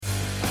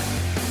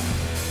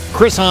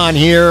Chris Hahn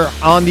here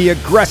on the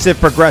Aggressive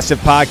Progressive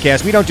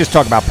Podcast. We don't just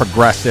talk about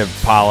progressive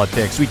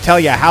politics. We tell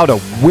you how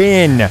to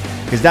win,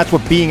 because that's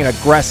what being an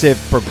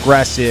aggressive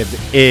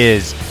progressive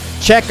is.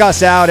 Check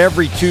us out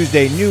every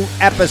Tuesday. New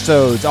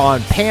episodes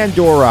on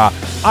Pandora,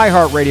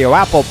 iHeartRadio,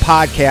 Apple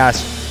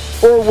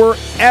Podcasts, or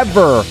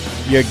wherever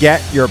you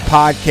get your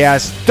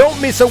podcasts. Don't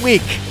miss a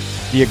week.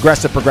 The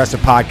Aggressive Progressive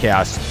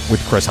Podcast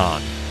with Chris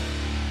Hahn.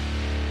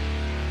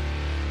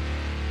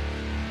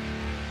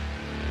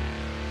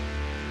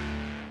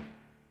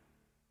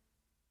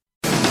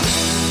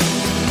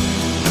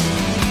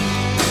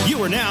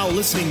 You are now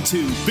listening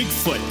to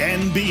Bigfoot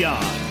and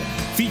Beyond,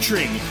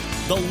 featuring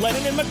the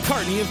Lennon and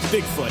McCartney of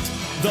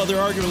Bigfoot, the other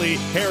arguably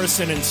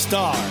Harrison and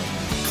Starr,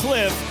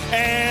 Cliff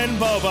and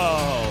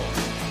Bobo.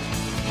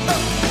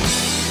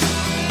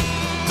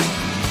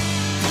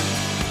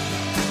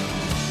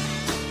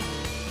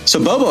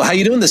 So, Bobo, how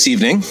you doing this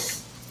evening?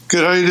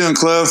 Good. How you doing,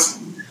 Cliff?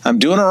 I'm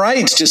doing all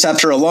right. Just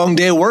after a long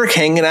day of work,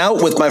 hanging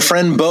out with my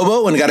friend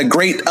Bobo, and got a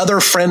great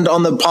other friend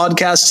on the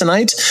podcast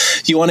tonight.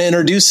 You want to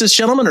introduce this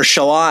gentleman, or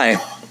shall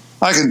I?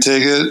 I can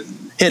take it.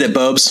 Hit it,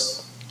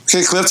 Bobes.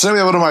 Okay, Cliff, today we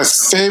have one of my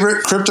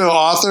favorite crypto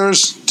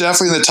authors,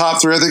 definitely in the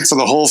top three, I think, for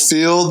the whole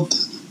field.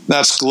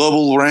 That's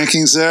global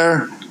rankings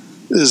there,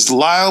 is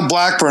Lyle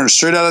Blackburn,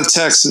 straight out of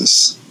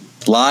Texas.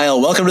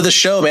 Lyle, welcome to the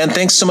show, man.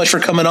 Thanks so much for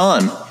coming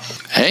on.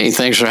 Hey,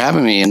 thanks for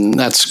having me. And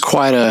that's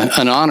quite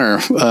an honor,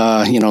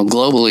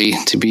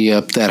 globally to be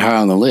up that high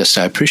on the list.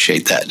 I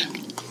appreciate that.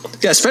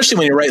 Yeah, especially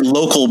when you write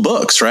local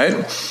books, right?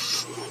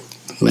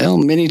 Well,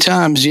 many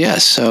times,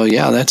 yes. So,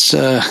 yeah, that's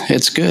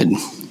it's good.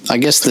 I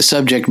guess the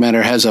subject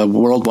matter has a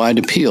worldwide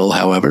appeal,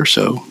 however,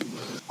 so.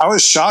 I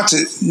was shocked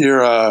at your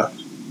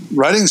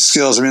writing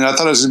skills. I mean, I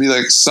thought it was going to be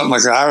like something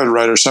like I would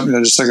write or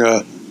something, just like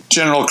a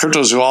general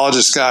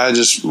cryptozoologist guy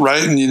just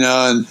writing, and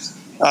I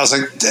was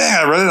like,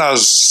 dang, I read it and I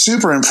was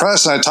super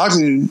impressed. And I talked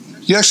to you.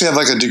 You actually have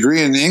like a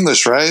degree in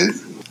English, right?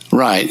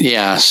 Right,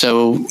 yeah.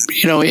 So,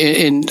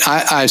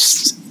 I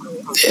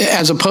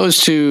as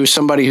opposed to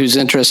somebody who's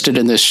interested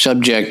in this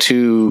subject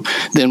who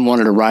then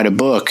wanted to write a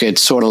book,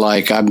 it's sort of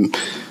like I've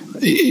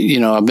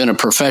been a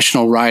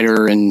professional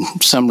writer in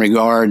some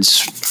regards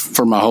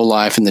for my whole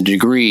life in the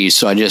degree.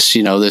 So I just,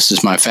 this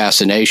is my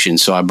fascination.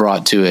 So I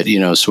brought to it,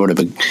 sort of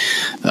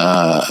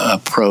a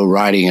pro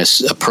writing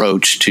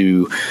approach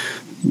to,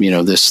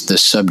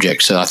 this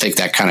subject. So I think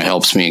that kind of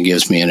helps me and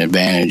gives me an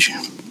advantage.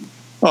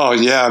 Oh,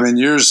 yeah. I mean,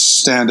 yours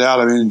stand out.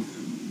 I mean,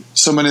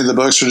 so many of the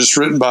books are just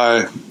written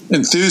by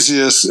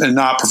enthusiasts and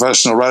not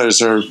professional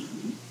writers. Or,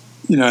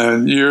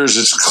 in yours,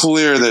 it's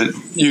clear that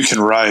you can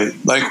write.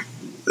 Like,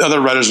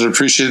 other writers would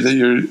appreciate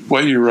that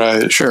what you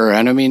write. Sure.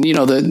 And I mean,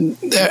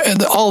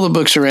 all the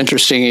books are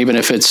interesting, even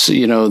if it's,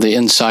 the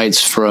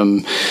insights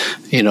from,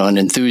 an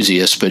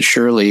enthusiast. But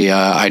surely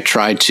I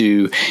try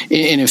to,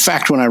 and in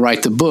fact, when I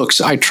write the books,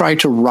 I try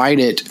to write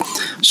it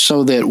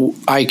so that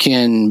I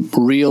can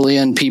reel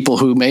in people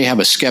who may have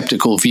a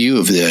skeptical view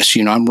of this.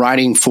 I'm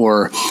writing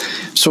for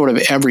sort of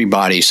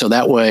everybody. So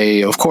that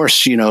way, of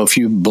course, if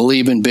you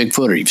believe in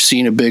Bigfoot or you've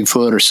seen a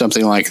Bigfoot or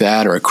something like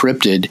that, or a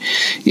cryptid,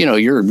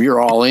 you're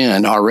all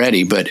in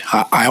already. But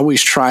I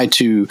always try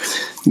to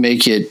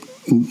make it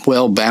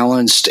well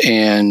balanced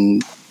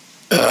and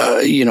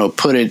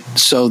put it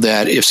so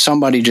that if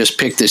somebody just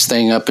picked this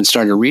thing up and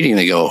started reading,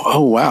 they go,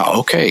 oh wow,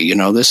 okay,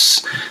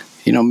 this,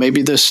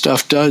 maybe this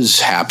stuff does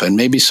happen.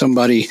 Maybe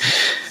somebody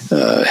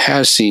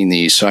has seen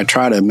these. So I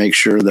try to make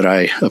sure that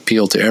I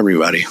appeal to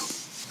everybody.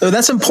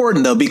 That's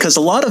important, though, because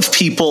a lot of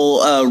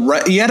people,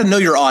 you got to know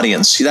your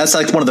audience. That's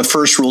like one of the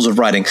first rules of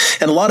writing.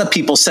 And a lot of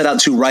people set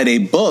out to write a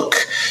book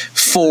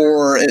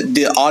for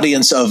the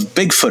audience of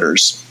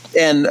Bigfooters.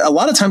 And a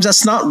lot of times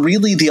that's not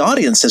really the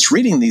audience that's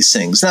reading these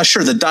things. Now,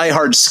 sure, the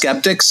diehard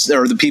skeptics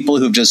or the people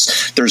who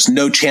there's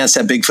no chance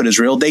that Bigfoot is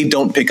real, they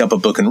don't pick up a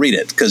book and read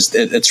it because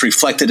it's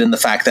reflected in the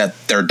fact that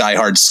they're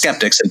diehard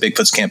skeptics and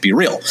Bigfoots can't be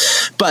real.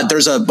 But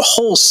there's a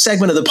whole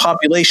segment of the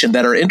population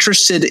that are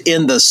interested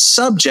in the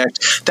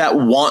subject that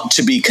want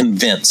to be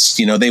convinced.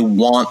 They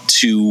want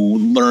to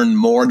learn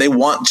more. They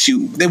want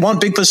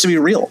Bigfoots to be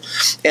real.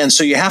 And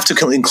so you have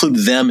to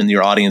include them in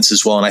your audience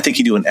as well. And I think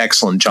you do an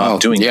excellent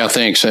job doing that. Yeah,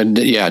 thanks.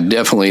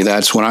 Definitely.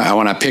 That's when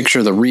I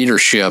picture the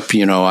readership,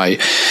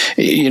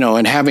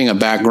 and having a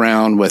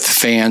background with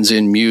fans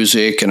in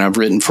music, and I've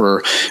written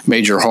for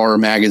major horror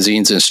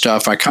magazines and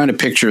stuff. I kind of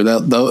picture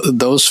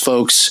those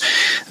folks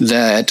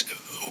that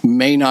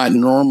may not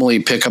normally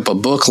pick up a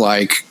book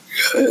like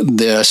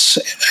this,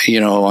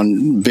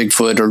 on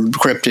Bigfoot or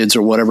cryptids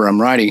or whatever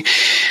I'm writing.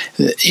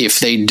 If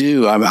they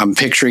do, I'm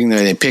picturing that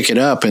they pick it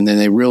up and then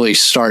they really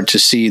start to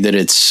see that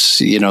it's,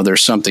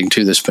 there's something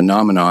to this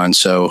phenomenon.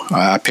 So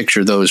I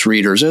picture those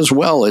readers, as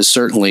well as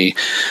certainly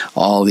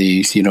all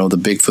the, the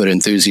Bigfoot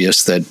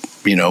enthusiasts that,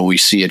 we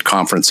see at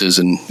conferences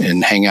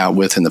and hang out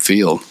with in the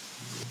field.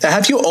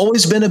 Have you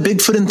always been a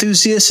Bigfoot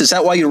enthusiast? Is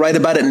that why you write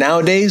about it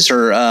nowadays?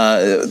 Or,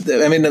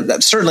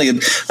 certainly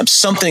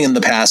something in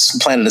the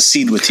past planted a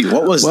seed with you.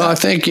 What was that? Well, I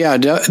think,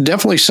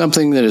 definitely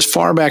something that as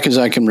far back as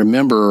I can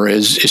remember,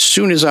 as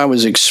soon as I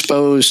was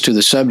exposed to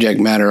the subject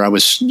matter, I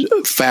was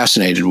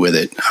fascinated with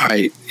it.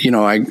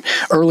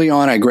 Early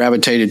on, I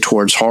gravitated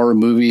towards horror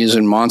movies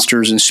and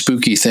monsters and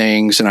spooky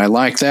things, and I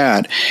liked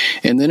that.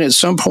 And then at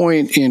some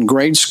point in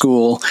grade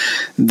school,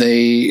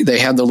 they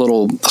had the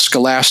little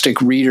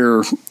Scholastic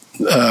Reader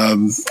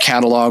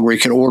catalog where you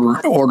could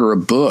order a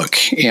book,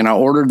 and I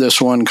ordered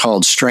this one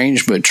called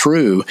Strange But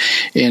True,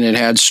 and it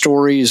had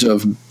stories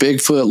of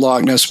Bigfoot,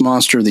 Loch Ness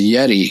Monster, the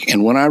Yeti.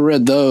 And when I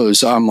read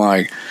those, I'm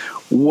like,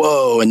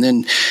 whoa. And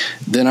then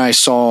I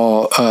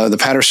saw the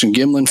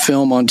Patterson-Gimlin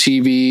film on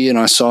TV, and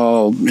I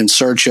saw In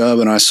Search Of,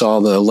 and I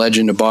saw The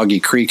Legend of Boggy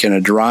Creek in a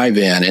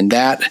drive-in, and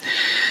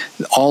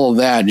all of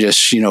that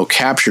just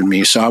captured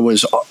me. So I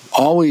was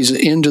always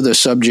into the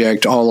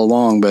subject all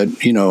along, but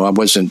I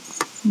wasn't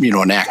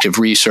an active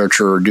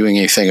researcher or doing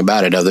anything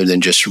about it other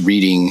than just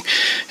reading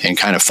and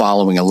kind of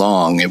following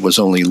along. It was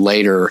only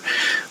later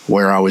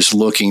where I was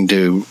looking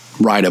to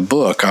write a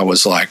book. I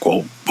was like,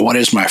 well, what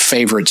is my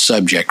favorite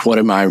subject? What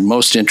am I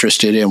most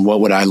interested in? What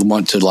would I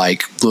want to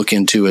look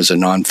into as a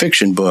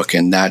nonfiction book?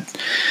 And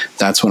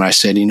that's when I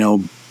said,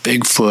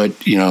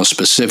 Bigfoot,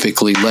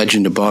 specifically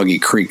Legend of Boggy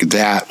Creek,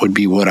 that would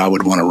be what I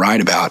would want to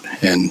write about,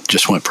 and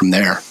just went from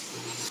there.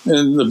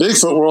 In the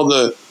Bigfoot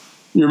world,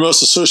 you're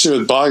most associated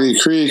with Boggy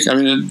Creek. I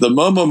mean, the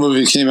Momo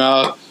movie came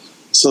out,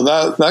 so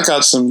that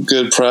got some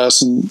good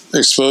press and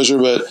exposure,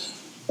 but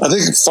I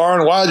think far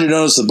and wide you're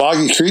known as the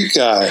Boggy Creek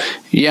guy.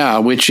 Yeah,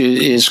 which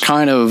is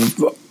kind of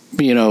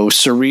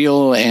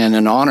surreal and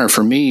an honor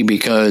for me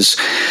because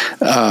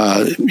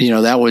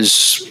that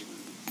was,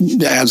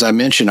 as I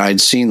mentioned,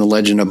 I'd seen The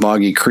Legend of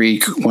Boggy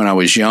Creek when I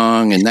was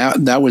young, and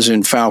that was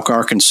in Fouke,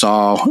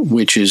 Arkansas,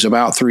 which is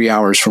about 3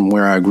 hours from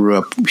where I grew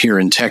up here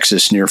in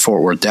Texas near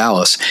Fort Worth,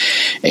 Dallas.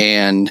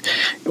 And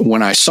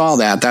when I saw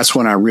that, that's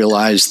when I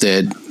realized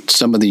that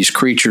some of these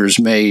creatures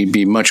may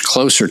be much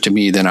closer to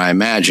me than I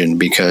imagined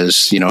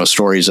because,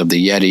 stories of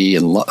the Yeti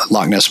and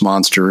Loch Ness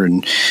Monster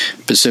and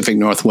Pacific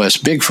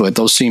Northwest Bigfoot,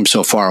 those seem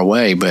so far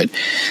away, but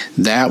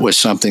that was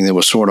something that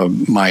was sort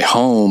of my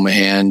home.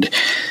 And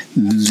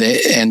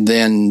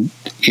then,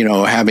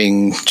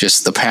 having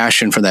just the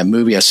passion for that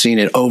movie, I've seen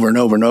it over and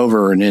over and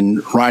over. And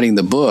in writing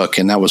the book,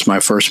 and that was my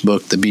first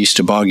book, The Beast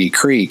of Boggy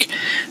Creek,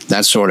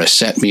 that sort of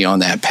set me on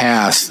that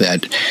path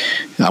that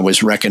I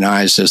was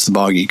recognized as the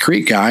Boggy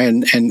Creek guy.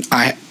 And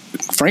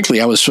frankly,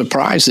 I was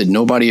surprised that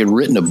nobody had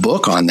written a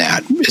book on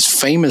that. As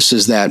famous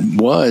as that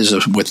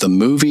was with the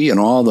movie and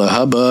all the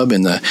hubbub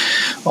and the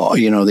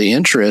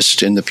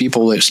interest and the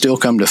people that still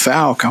come to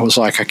Fouke, I was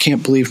like, I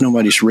can't believe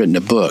nobody's written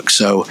a book.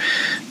 So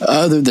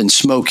other than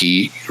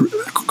Smokey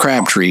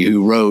Crabtree,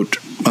 who wrote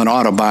an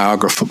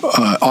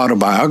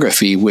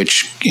autobiography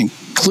which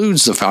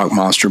includes the Fouke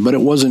Monster, but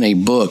it wasn't a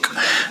book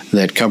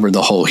that covered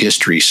the whole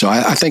history. So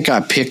I think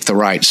I picked the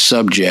right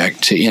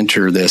subject to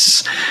enter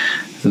this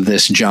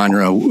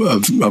genre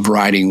of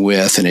writing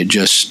with, and it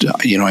just,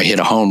 I hit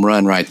a home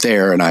run right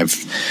there, and I've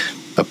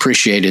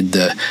appreciated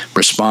the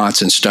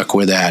response and stuck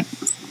with that.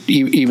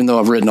 Even though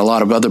I've written a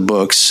lot of other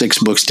books, 6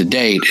 books to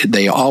date,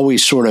 they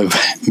always sort of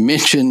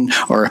mention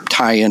or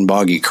tie in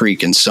Boggy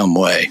Creek in some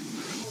way.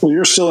 Well,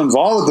 you're still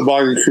involved with the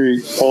Boggy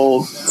Creek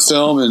old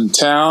film in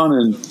town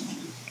and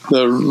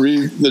the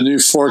new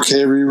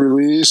 4K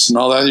re-release and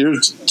all that.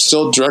 You're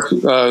still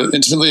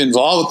intimately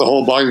involved with the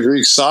whole Boggy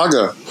Creek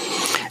saga.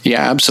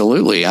 Yeah,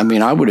 absolutely. I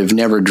mean, I would have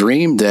never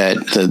dreamed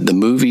that the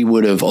movie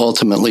would have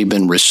ultimately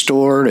been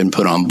restored and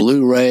put on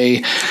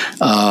Blu-ray,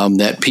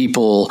 that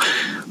people,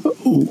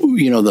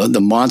 the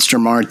Monster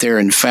Mart there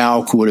in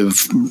Fouke would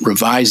have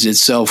revised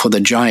itself with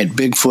a giant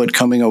Bigfoot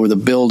coming over the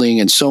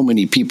building, and so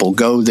many people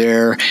go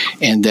there,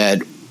 and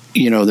that,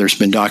 there's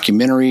been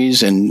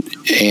documentaries and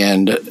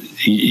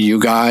you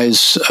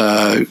guys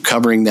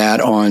covering that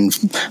on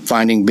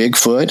Finding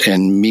Bigfoot,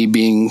 and me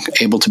being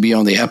able to be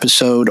on the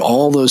episode.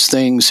 All those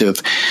things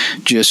have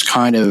just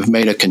kind of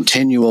made a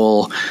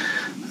continual,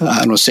 I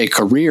don't want to say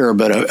career,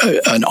 but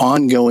an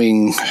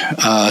ongoing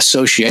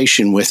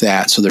association with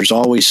that. So there's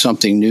always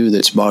something new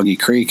that's Boggy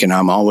Creek, and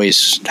I'm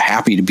always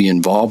happy to be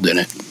involved in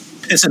it.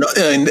 I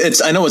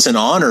know it's an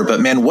honor,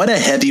 but man, what a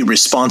heavy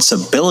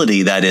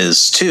responsibility that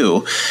is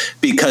too.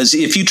 Because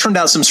if you turned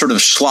out some sort of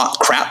schlock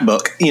crap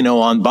book,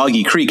 on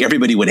Boggy Creek,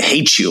 everybody would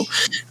hate you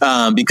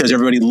because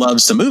everybody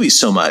loves the movie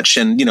so much,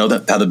 and how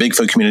the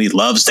Bigfoot community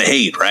loves to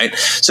hate, right?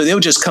 So they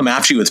would just come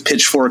after you with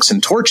pitchforks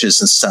and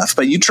torches and stuff.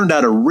 But you turned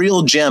out a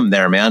real gem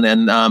there, man,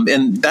 and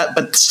that.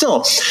 But still,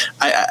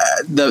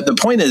 the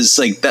point is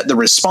that the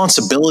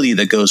responsibility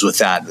that goes with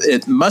that,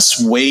 it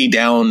must weigh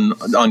down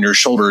on your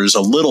shoulders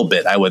a little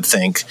bit, I would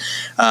think.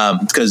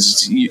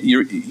 Because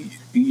you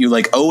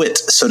owe it,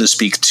 so to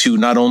speak, to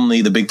not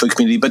only the Bigfoot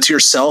community, but to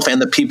yourself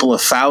and the people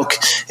of Fouke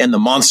and the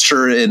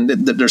monster. And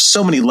there's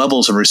so many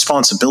levels of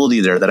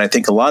responsibility there that I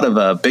think a lot of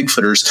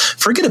Bigfooters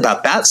forget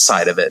about that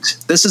side of it.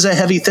 This is a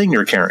heavy thing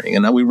you're carrying,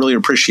 and we really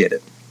appreciate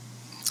it.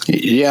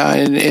 Yeah,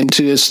 and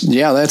to this,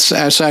 yeah, that's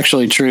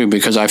actually true,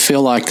 because I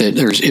feel like that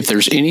if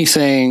there's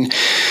anything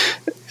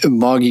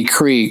Boggy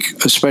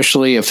Creek,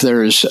 especially if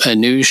there's a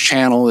news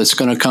channel that's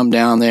going to come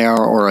down there,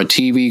 or a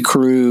TV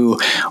crew,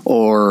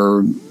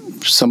 or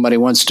somebody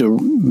wants to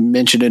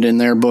mention it in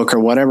their book or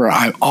whatever,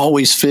 I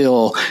always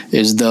feel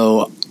as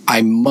though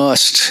I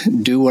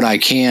must do what I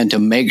can to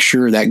make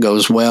sure that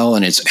goes well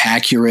and it's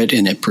accurate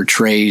and it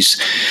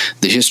portrays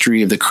the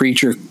history of the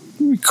creature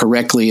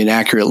correctly and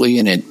accurately,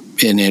 and it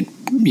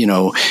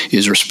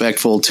is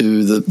respectful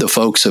to the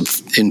folks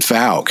in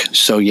Fouke.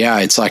 So yeah,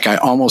 it's like I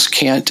almost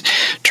can't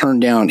turn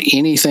down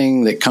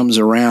anything that comes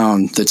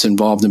around that's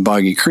involved in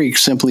Boggy Creek,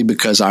 simply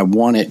because I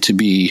want it to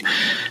be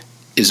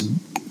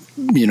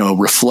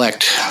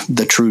reflect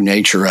the true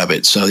nature of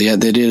it. So yeah,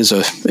 it is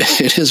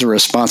a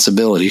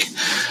responsibility.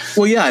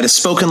 Well, yeah, it has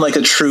spoken like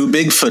a true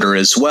Bigfooter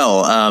as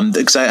well.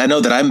 Because I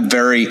know that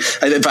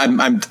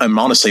I'm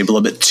honestly a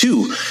little bit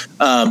too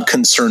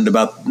concerned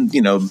about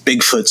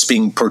Bigfoots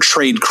being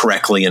portrayed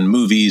correctly in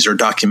movies or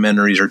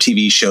documentaries or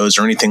TV shows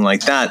or anything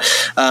like that.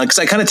 Because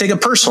I kind of take it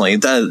personally.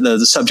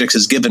 The subject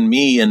has given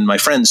me and my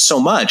friends so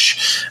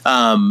much.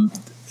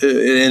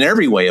 In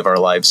every way of our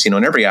lives, in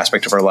every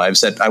aspect of our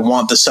lives, that I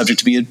want the subject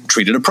to be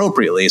treated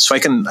appropriately. So I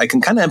can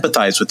kind of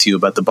empathize with you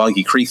about the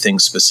Boggy Creek thing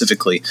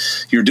specifically.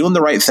 You're doing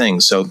the right thing.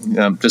 So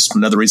just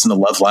another reason to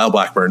love Lyle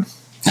Blackburn.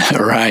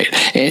 Right.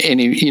 And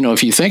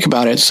if you think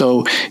about it,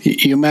 so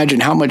you imagine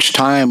how much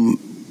time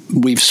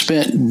we've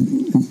spent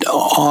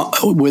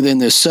within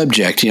this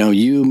subject,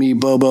 you, me,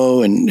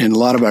 Bobo, and a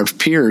lot of our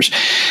peers.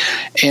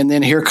 And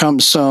then here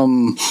comes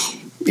some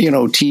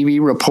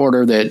TV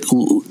reporter that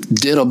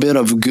did a bit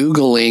of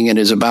Googling and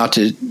is about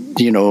to,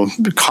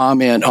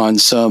 comment on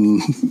some,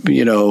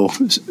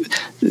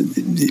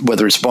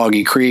 whether it's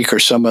Boggy Creek or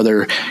some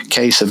other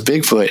case of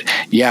Bigfoot.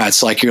 Yeah,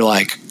 it's like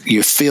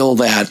you feel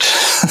that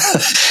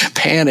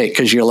panic,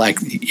 because you're like,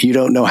 you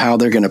don't know how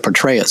they're going to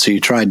portray it. So you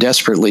try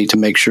desperately to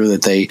make sure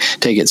that they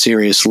take it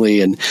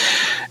seriously. And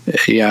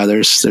yeah,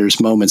 there's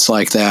moments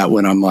like that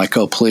when I'm like,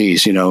 oh,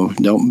 please,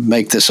 don't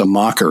make this a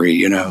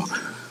mockery,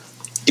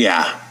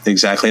 Yeah,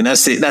 exactly. And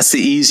that's the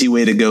easy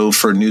way to go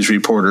for news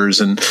reporters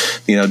and,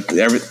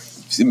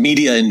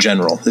 media in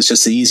general. It's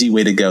just the easy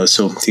way to go.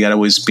 So you got to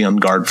always be on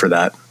guard for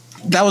that.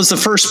 That was the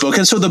first book.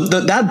 And so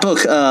that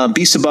book,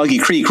 Beast of Boggy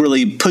Creek,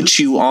 really puts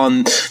you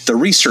on the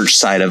research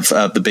side of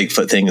the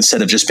Bigfoot thing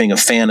instead of just being a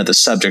fan of the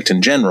subject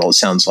in general, it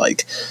sounds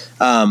like.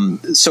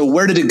 So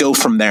where did it go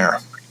from there?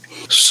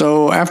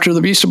 So after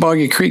the Beast of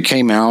Boggy Creek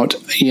came out,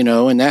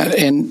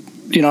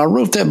 I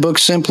wrote that book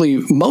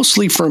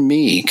mostly for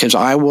me, because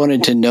I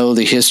wanted to know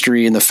the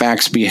history and the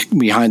facts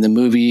behind the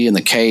movie and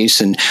the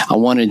case, and I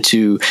wanted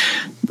to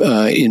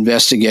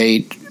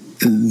investigate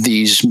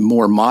these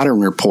more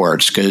modern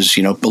reports, because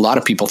a lot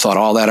of people thought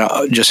all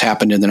that just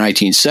happened in the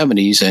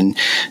 1970s, and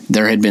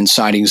there had been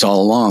sightings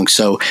all along.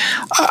 So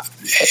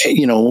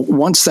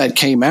once that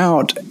came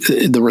out,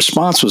 the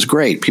response was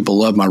great. People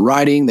loved my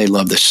writing. They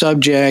loved the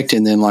subject.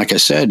 And then, like I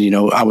said,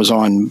 I was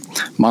on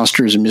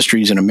Monsters and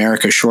Mysteries in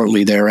America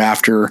shortly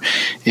thereafter,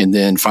 and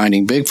then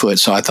Finding Bigfoot.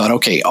 So I thought,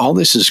 okay, all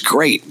this is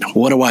great.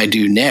 What do I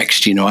do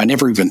next? I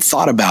never even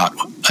thought about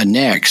a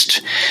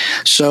next.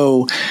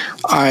 So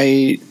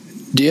I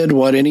did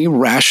what any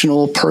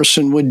rational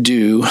person would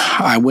do.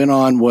 I went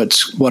on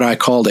what I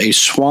called a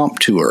swamp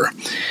tour.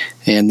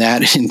 And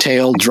that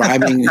entailed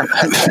driving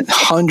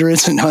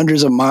hundreds and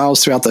hundreds of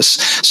miles throughout the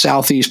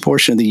southeast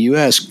portion of the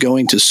U.S.,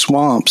 going to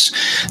swamps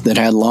that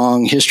had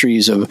long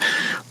histories of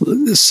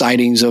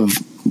sightings of,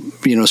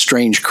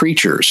 strange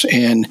creatures.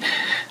 And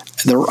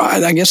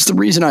I guess the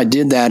reason I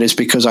did that is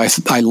because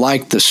I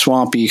liked the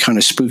swampy, kind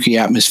of spooky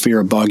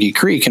atmosphere of Boggy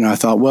Creek. And I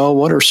thought, well,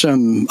 what are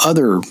some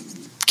other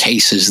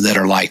cases that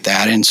are like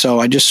that? And so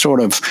I just sort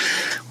of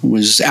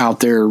was out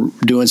there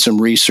doing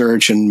some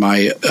research, and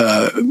my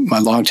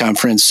longtime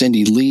friend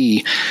Cindy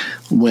Lee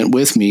went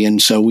with me,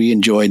 and so we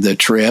enjoyed the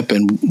trip.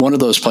 And one of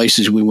those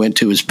places we went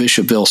to is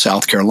Bishopville,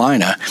 South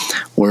Carolina,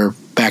 where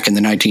back in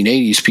the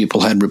 1980s,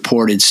 people had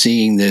reported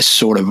seeing this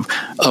sort of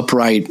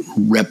upright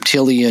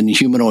reptilian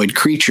humanoid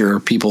creature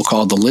people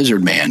called the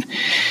Lizard Man.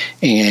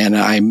 And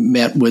I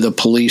met with a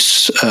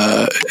police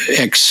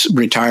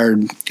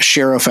ex-retired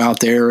sheriff out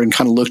there and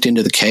kind of looked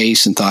into the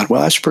case and thought,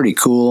 well, that's pretty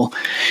cool.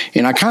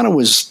 And I kind of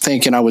was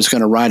thinking I was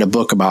going to write a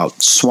book about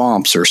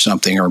swamps or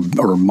something,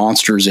 or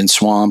monsters in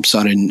swamps.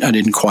 I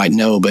didn't quite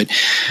know, but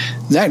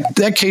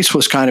that case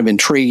was kind of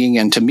intriguing.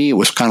 And to me, it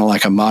was kind of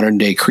like a modern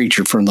day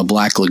Creature from the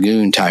Black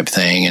Lagoon type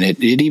thing. And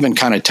it even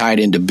kind of tied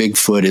into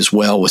Bigfoot as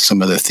well, with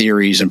some of the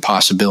theories and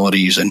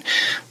possibilities and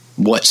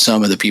what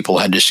some of the people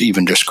had just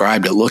even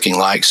described it looking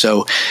like.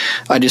 So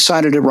I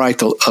decided to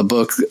write a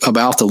book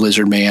about the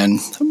Lizard Man,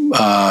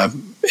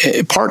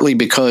 partly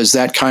because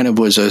that kind of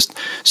was a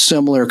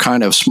similar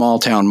kind of small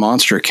town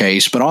monster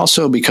case, but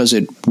also because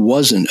it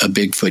wasn't a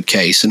Bigfoot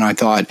case. And I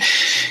thought,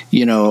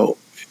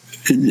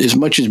 as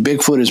much as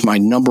Bigfoot is my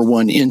number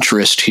one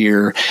interest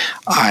here,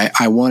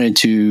 I wanted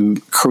to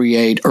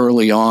create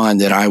early on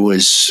that I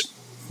was,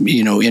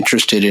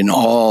 interested in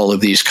all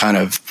of these kind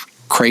of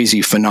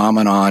crazy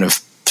phenomenon of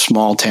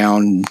small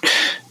town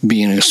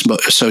being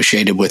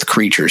associated with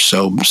creatures.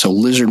 So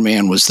Lizard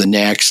Man was the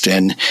next,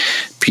 and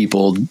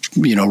people,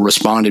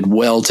 responded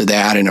well to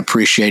that and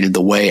appreciated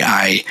the way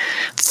I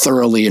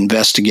thoroughly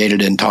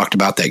investigated and talked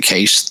about that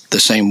case the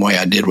same way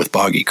I did with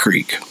Boggy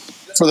Creek.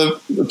 For the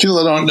people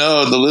that don't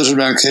know, the Lizard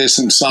Man case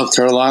in South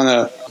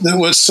Carolina,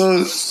 what's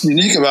so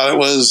unique about it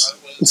was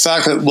the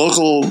fact that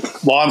local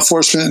law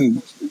enforcement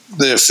and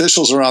the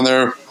officials around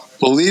there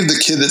believed the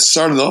kid that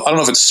started I don't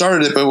know if it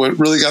started it, but what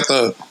really got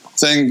the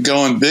thing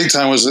going big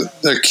time was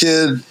that the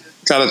kid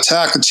got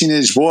attacked, a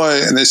teenage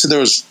boy, and they said there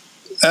was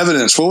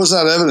evidence. What was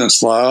that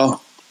evidence,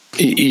 Lyle?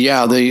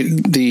 Yeah,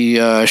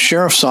 the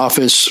sheriff's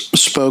office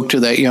spoke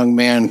to that young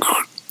man,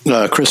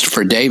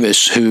 Christopher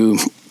Davis, who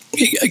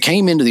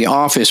came into the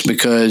office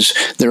because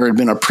there had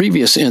been a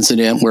previous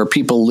incident where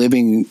people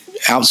living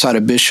outside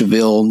of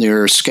Bishopville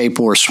near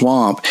Scapor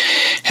Swamp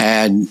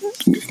had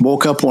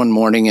woke up one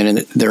morning and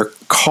their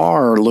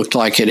car looked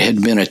like it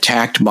had been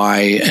attacked by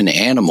an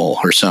animal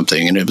or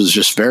something, and it was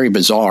just very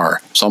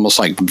bizarre. It's almost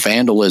like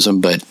vandalism,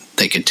 but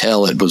they could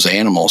tell it was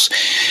animals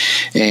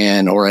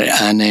or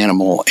an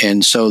animal.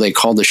 And so they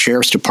called the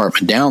sheriff's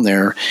department down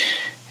there,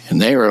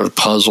 and they were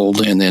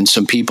puzzled. And then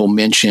some people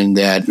mentioned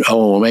that,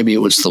 maybe it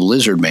was the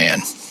Lizard Man.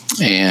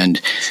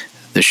 And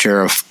the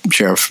Sheriff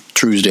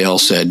Truesdale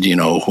said,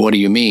 what do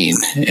you mean?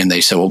 And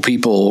they said, well,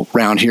 people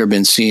around here have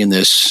been seeing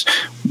this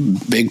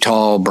big,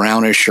 tall,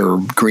 brownish or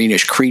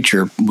greenish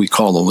creature we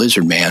call the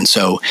Lizard Man.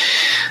 So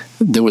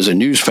there was a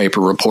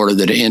newspaper reporter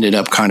that ended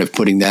up kind of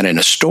putting that in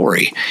a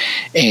story.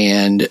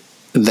 And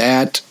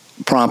that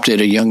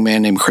prompted a young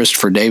man named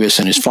Christopher Davis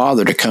and his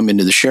father to come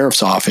into the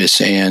sheriff's office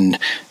and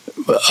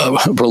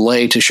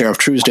relay to Sheriff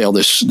Truesdale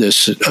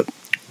this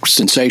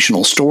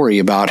sensational story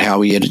about how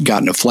he had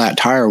gotten a flat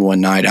tire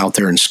one night out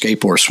there in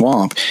Scapor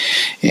Swamp,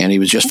 and he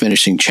was just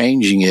finishing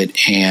changing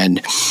it,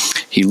 and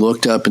he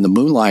looked up in the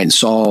moonlight and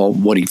saw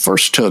what he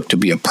first took to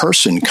be a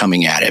person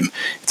coming at him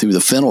through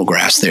the fennel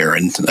grass there.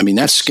 And I mean,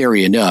 that's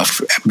scary enough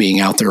being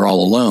out there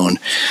all alone.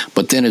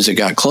 But then as it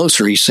got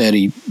closer, he said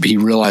he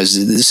realized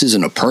that this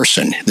isn't a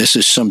person. This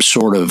is some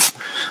sort of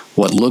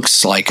what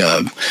looks like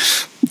a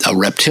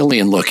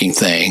reptilian-looking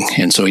thing.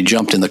 And so he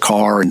jumped in the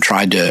car and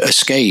tried to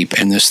escape,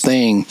 and this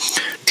thing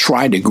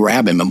tried to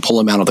grab him and pull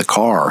him out of the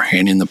car.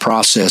 And in the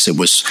process, it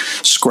was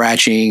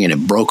scratching, and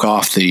it broke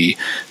off the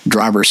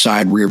driver's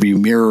side rearview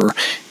mirror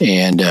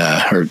and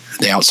or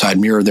the outside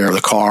mirror there of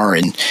the car,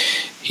 and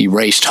he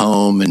raced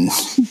home and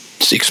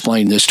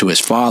explained this to his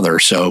father.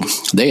 So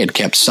they had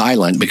kept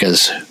silent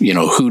because,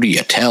 who do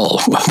you tell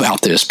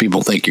about this?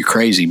 People think you're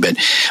crazy. But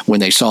when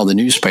they saw the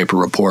newspaper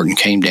report and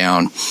came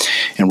down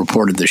and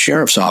reported to the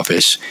sheriff's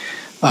office,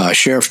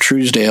 Sheriff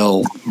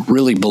Truesdale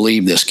really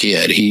believed this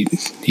kid.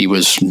 He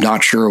was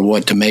not sure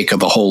what to make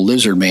of a whole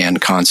Lizard Man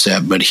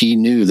concept, but he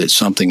knew that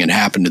something had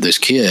happened to this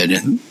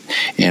kid.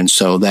 And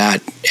so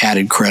that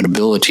added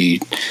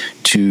credibility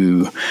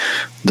to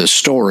the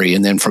story.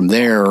 And then from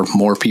there,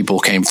 more people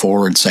came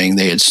forward saying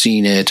they had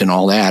seen it and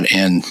all that.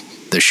 And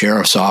the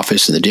sheriff's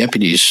office and the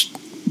deputies,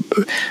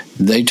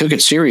 they took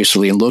it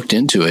seriously and looked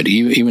into it,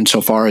 even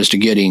so far as to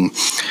getting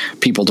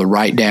people to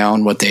write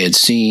down what they had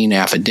seen,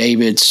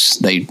 affidavits.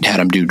 They had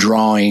them do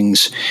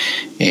drawings.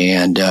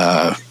 And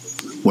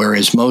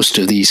whereas most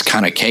of these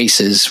kind of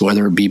cases,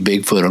 whether it be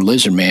Bigfoot or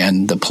Lizard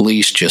Man, the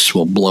police just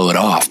will blow it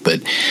off.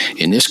 But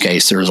in this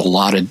case, there's a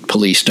lot of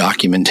police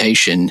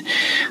documentation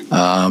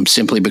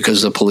simply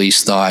because the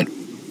police thought,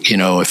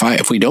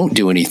 if we don't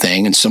do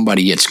anything and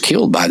somebody gets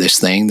killed by this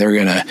thing, they're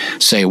going to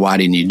say, why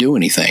didn't you do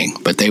anything?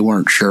 But they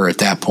weren't sure at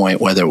that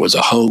point whether it was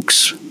a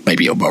hoax,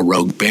 maybe a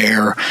rogue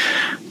bear.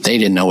 They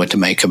didn't know what to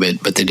make of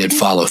it, but they did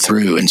follow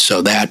through. And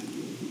so that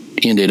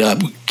ended up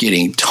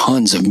getting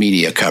tons of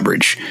media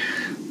coverage.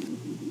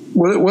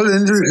 What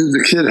injury did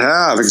the kid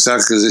have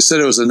exactly? Because he said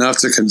it was enough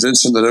to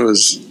convince him that it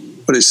was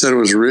what he said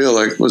was real.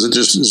 Like, was it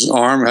just his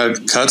arm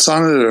had cuts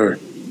on it, or?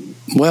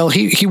 Well,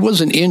 he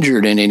wasn't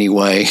injured in any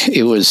way.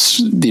 It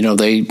was,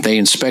 they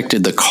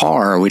inspected the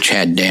car, which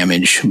had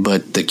damage,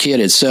 but the kid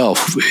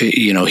itself,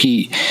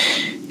 he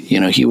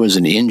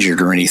wasn't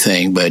injured or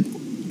anything. But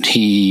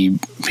he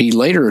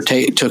later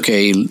took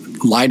a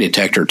lie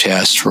detector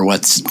test for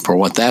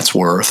what that's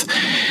worth,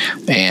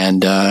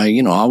 and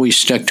always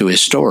stuck to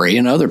his story.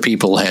 And other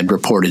people had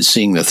reported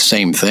seeing the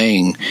same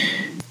thing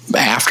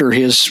after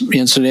his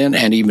incident,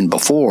 and even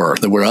before.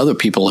 There were other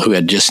people who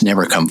had just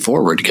never come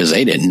forward because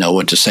they didn't know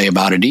what to say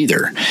about it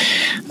either.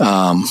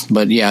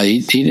 But yeah,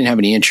 he didn't have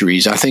any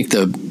injuries. I think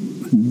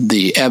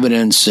the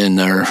evidence in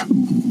there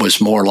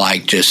was more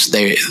like just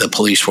the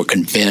police were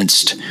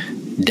convinced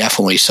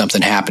definitely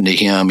something happened to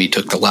him. He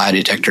took the lie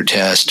detector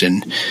test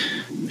and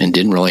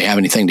didn't really have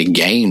anything to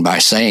gain by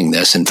saying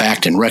this. In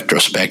fact, in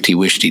retrospect, he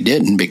wished he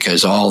didn't,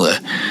 because all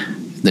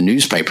the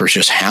newspapers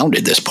just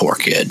hounded this poor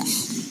kid.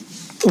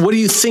 what do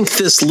you think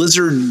this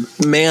lizard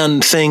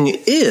man thing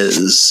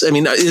is? I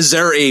mean, is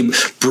there a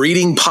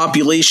breeding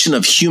population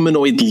of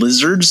humanoid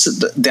lizards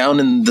down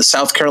in the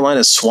South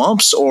Carolina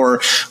swamps,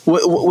 or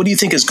what do you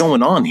think is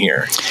going on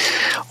here?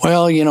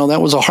 Well,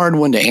 that was a hard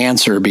one to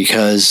answer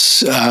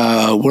because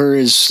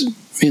whereas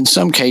in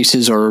some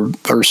cases or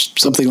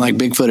something like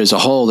Bigfoot as a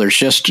whole, there's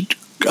just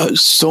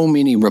so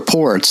many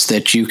reports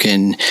that you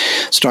can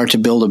start to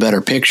build a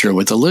better picture.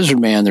 With the lizard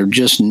man, there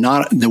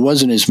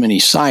wasn't as many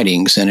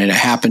sightings, and it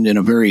happened in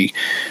a very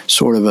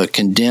sort of a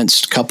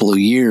condensed couple of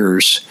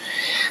years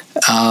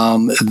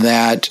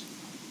that,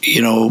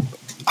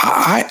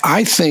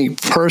 I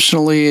think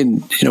personally,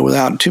 and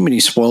without too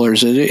many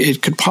spoilers,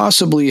 it could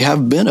possibly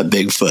have been a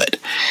Bigfoot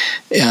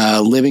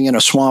living in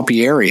a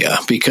swampy area,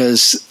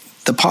 because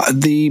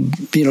the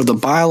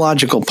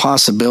biological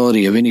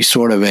possibility of any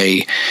sort of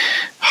a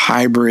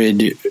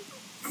hybrid,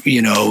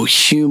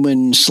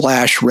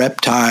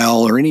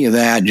 human/reptile or any of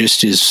that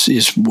just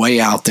is way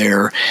out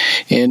there.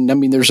 And I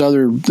mean, there's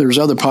other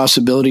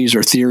possibilities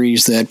or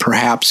theories that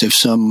perhaps if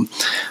some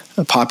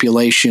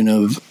population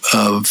of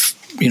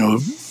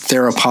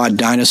theropod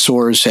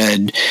dinosaurs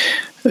had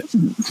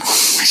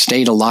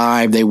stayed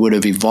alive, they would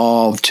have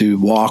evolved to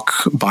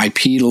walk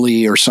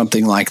bipedally or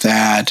something like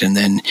that. And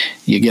then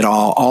you get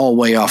all the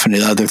way off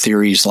into other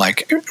theories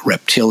like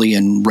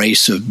reptilian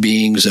race of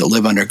beings that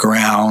live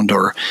underground.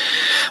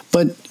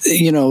 But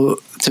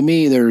to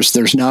me,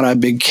 there's not a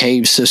big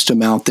cave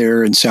system out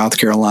there in South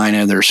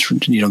Carolina. There's,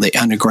 the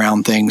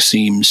underground thing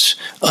seems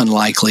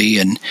unlikely.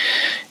 And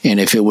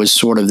if it was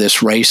sort of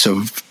this race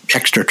of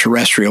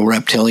extraterrestrial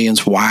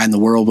reptilians, why in the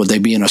world would they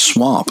be in a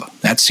swamp?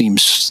 That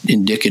seems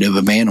indicative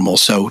of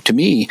animals. So to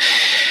me,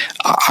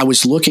 I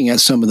was looking at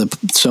some of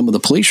the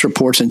police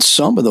reports, and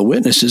some of the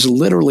witnesses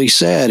literally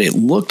said it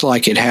looked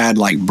like it had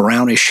like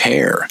brownish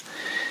hair.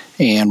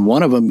 And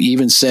one of them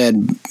even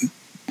said,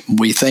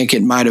 we think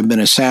it might have been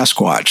a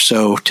Sasquatch.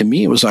 So to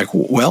me, it was like,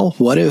 well,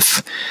 what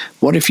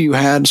if you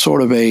had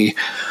sort of a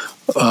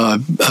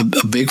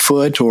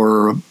Bigfoot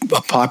or a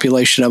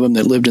population of them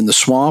that lived in the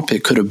swamp?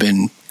 It could have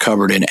been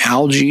covered in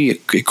algae.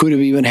 It could have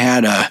even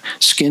had a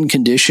skin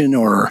condition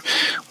or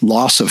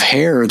loss of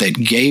hair that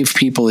gave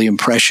people the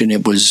impression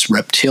it was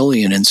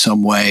reptilian in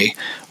some way,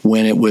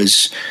 when it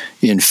was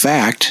in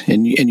fact,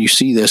 and you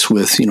see this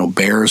with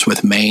bears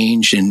with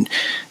mange, and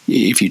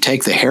if you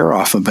take the hair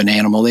off of an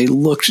animal, they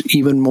looked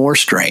even more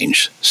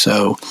strange.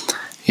 So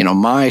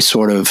my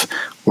sort of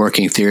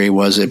working theory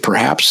was that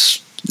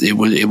perhaps it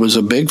was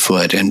a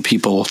Bigfoot, and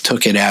people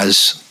took it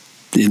as,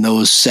 in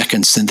those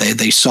seconds that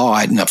they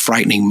saw it in the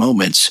frightening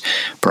moments,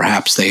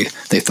 perhaps they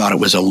thought it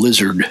was a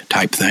lizard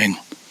type thing.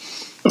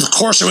 Of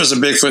course it was a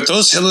Bigfoot.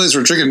 Those hillbillies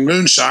were drinking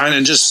moonshine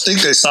and just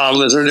think they saw a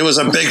lizard. It was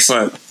a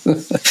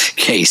Bigfoot.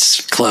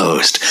 Case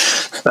closed.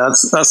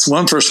 That's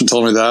one person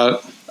told me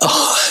that.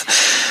 Oh.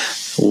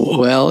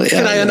 Well,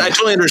 and I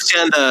totally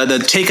understand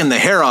the taking the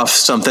hair off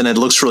something. It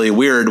looks really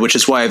weird, which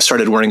is why I've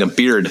started wearing a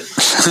beard.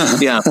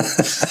 Yeah.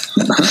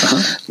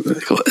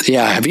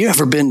 Yeah. Have you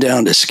ever been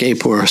down to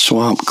Skateboard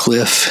Swamp,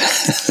 Cliff?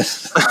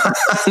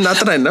 Not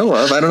that I know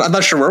of. I'm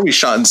not sure where we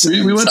shot.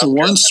 We went to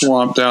one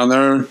swamp down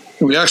there.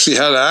 We actually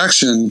had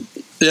action.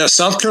 Yeah,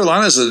 South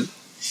Carolina's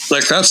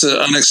that's an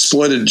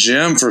unexploited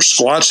gem for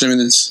Squatch. I mean,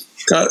 it's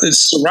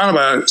surrounded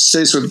by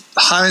states with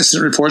high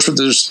incident reports, but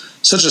there's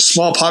such a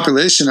small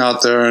population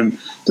out there, and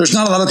there's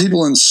not a lot of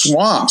people in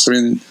swamps. I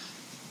mean,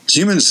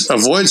 humans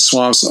avoid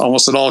swamps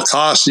almost at all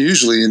costs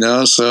usually,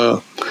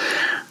 so.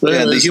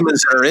 Yeah, the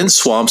humans that are in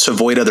swamps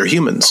avoid other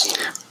humans.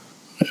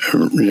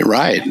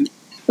 Right.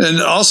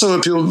 And also,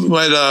 people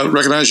might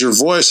recognize your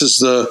voice as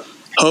the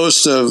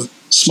host of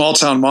Small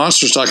Town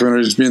Monsters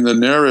documentaries, being the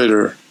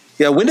narrator.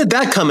 Yeah, when did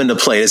that come into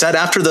play? Is that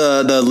after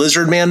the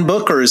Lizard Man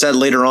book, or is that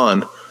later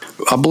on?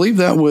 I believe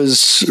that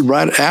was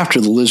right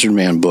after the Lizard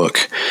Man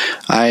book.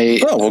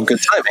 Good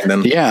timing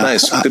then. Yeah,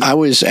 nice. I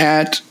was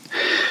at.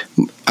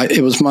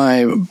 It was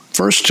my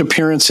first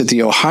appearance at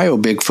the Ohio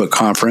Bigfoot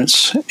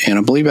Conference, and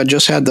I believe I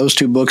just had those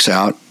two books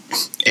out.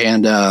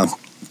 And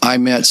I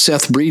met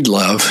Seth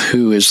Breedlove,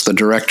 who is the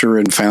director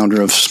and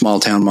founder of Small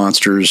Town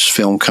Monsters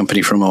film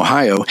company from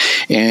Ohio,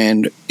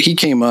 and he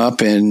came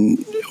up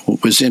and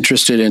was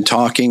interested in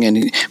talking,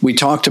 and we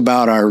talked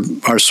about our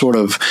sort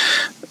of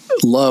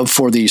love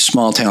for these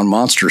small town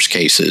monsters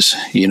cases,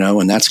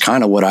 and that's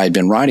kind of what I had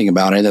been writing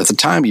about. And at the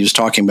time, he was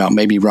talking about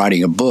maybe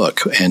writing a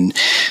book, and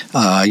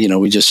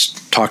we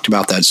just talked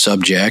about that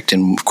subject.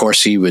 And of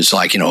course, he was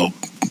like,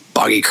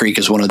 Boggy Creek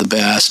is one of the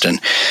best,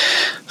 and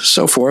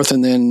so forth.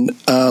 And then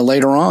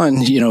later on,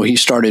 he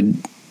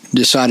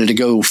decided to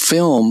go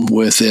film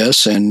with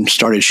this and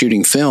started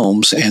shooting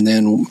films, and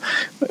then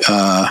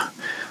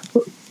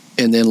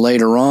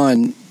later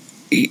on,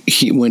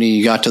 when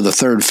he got to the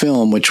third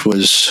film, which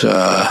was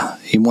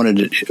he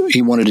wanted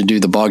to do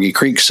the Boggy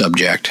Creek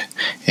subject,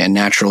 and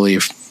naturally,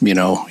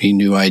 he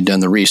knew I had done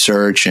the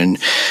research and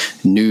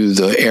knew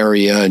the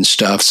area and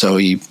stuff, so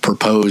he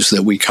proposed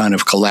that we kind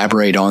of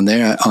collaborate on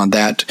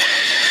that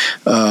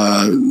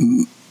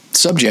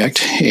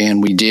subject,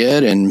 and we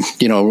did. And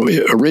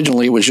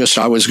originally it was just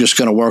I was just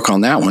going to work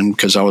on that one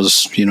because I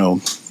was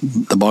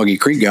the Boggy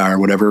Creek guy or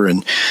whatever,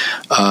 and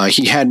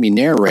he had me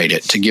narrate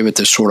it to give it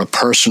this sort of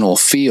personal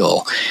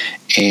feel.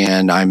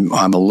 And I'm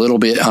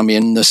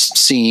in the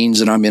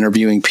scenes and I'm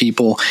interviewing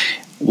people.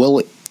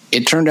 Well,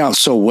 it turned out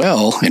so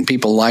well, and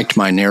people liked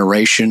my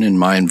narration and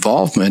my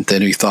involvement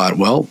that he thought,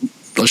 well,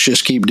 let's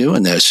just keep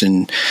doing this.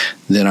 And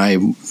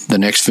then the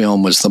next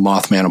film was The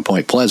Mothman of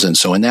Point Pleasant.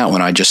 So in that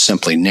one, I just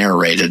simply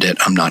narrated it.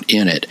 I'm not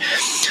in it.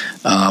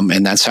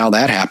 And that's how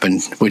that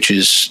happened, which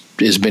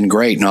has been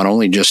great, not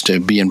only just to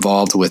be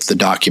involved with the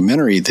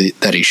documentary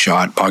that he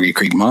shot, Boggy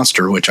Creek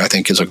Monster, which I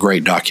think is a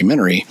great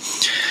documentary,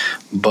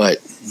 but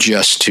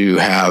just to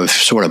have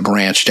sort of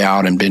branched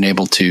out and been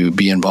able to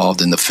be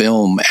involved in the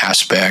film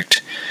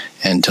aspect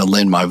and to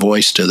lend my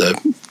voice to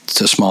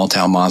Small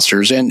Town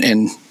Monsters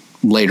and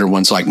later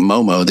ones like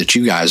Momo that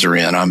you guys are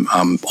in. I'm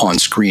on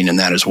screen in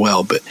that as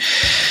well. But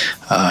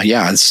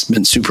it's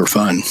been super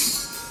fun.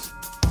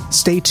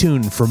 Stay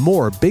tuned for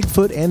more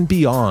Bigfoot and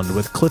Beyond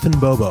with Cliff and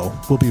Bobo.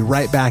 We'll be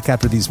right back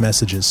after these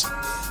messages.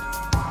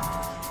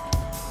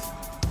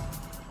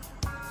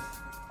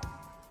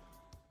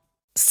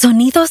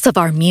 Sonidos of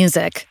our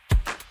music.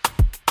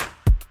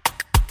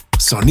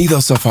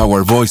 Sonidos of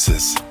our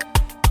voices.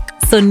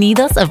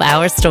 Sonidos of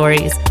our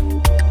stories.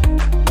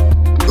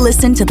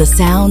 Listen to the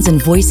sounds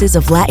and voices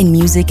of Latin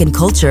music and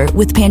culture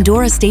with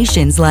Pandora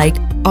stations like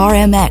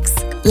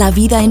RMX, La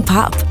Vida en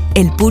Pop,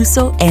 El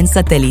Pulso, and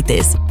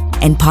Satélites,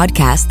 and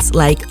podcasts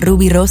like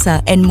Ruby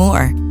Rosa and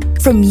more.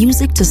 From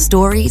music to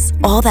stories,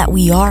 all that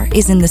we are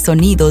is in the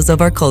sonidos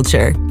of our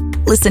culture.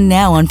 Listen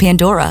now on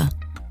Pandora.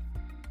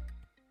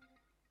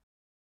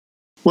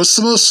 What's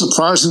the most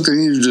surprising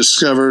thing you've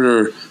discovered,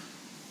 or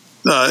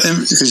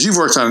because you've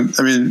worked on,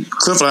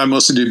 Cliff and I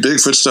mostly do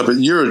Bigfoot stuff, but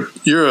you're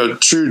a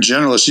true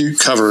generalist. You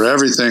cover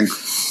everything.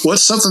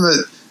 What's something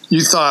that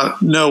you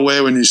thought, no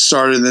way, when you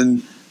started,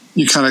 then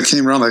you kind of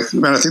came around like,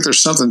 man, I think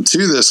there's something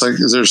to this. Like,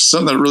 is there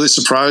something that really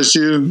surprised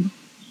you?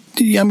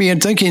 I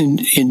think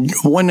in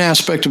one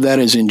aspect of that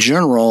is, in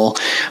general,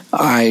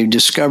 I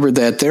discovered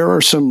that there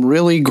are some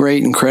really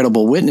great,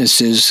 incredible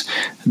witnesses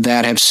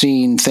that have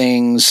seen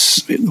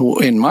things,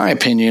 in my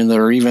opinion, that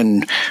are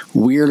even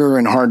weirder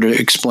and hard to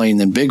explain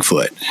than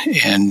Bigfoot.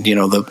 And,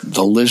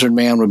 the Lizard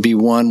Man would be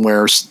one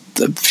where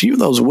a few of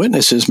those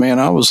witnesses, man,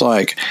 I was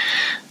like,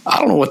 I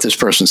don't know what this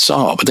person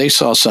saw, but they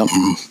saw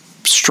something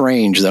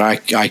strange that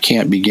I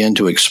can't begin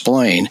to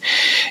explain.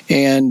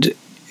 And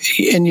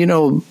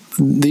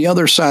the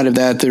other side of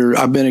that,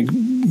 I've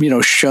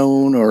been,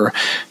 shown, or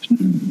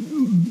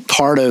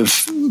part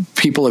of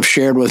people have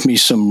shared with me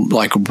some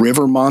like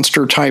river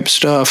monster type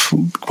stuff,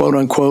 quote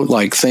unquote,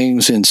 like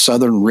things in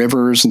southern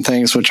rivers and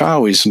things, which I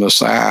always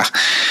I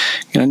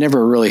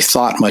never really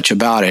thought much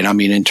about it.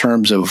 In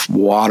terms of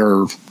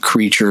water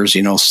creatures,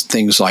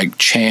 things like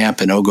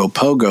Champ and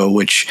Ogopogo,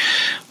 which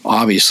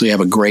obviously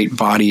have a great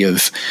body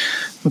of,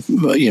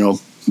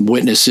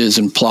 witnesses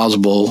and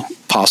possible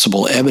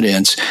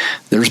evidence.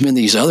 There's been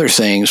these other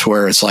things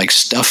where it's like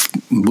stuff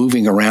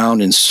moving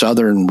around in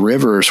southern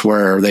rivers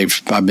where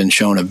I've been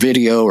shown a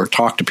video or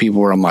talked to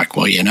people where I'm like,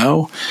 well,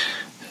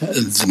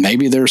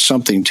 maybe there's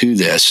something to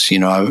this.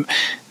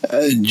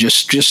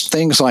 Just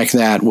things like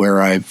that where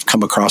I've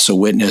come across a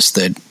witness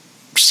that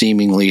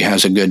seemingly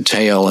has a good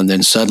tale, and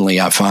then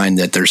suddenly I find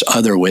that there's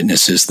other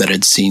witnesses that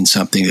had seen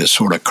something that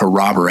sort of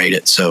corroborate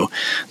it. So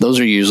those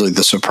are usually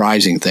the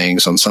surprising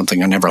things on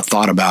something I never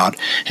thought about,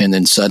 and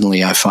then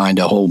suddenly I find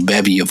a whole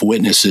bevy of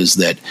witnesses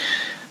that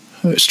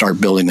start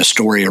building a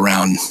story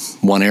around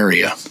one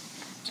area.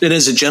 And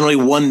is it generally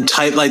one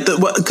type,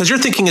 because you're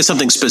thinking of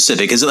something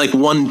specific? Is it like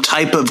one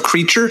type of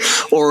creature,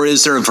 or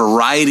is there a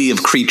variety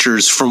of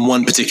creatures from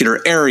one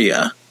particular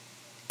area?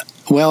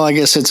 Well, I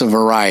guess it's a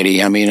variety.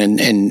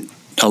 And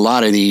a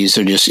lot of these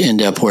are just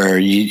end up where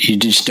you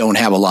just don't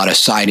have a lot of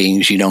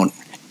sightings.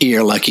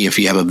 You're lucky if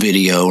you have a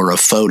video or a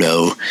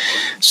photo.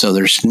 So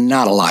there's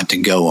not a lot to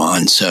go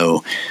on.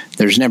 So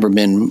there's never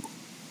been,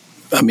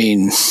 I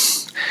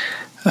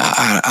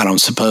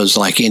don't suppose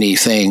like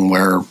anything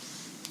where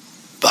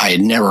I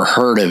had never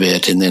heard of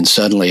it, and then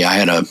suddenly I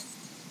had a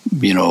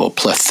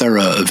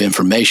plethora of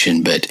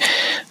information. But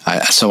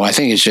so I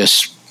think it's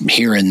just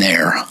here and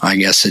there. I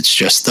guess it's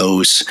just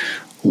those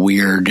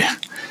weird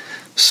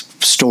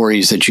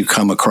stories that you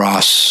come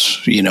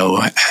across,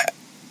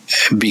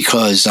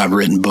 because I've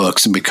written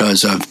books and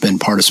because I've been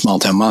part of Small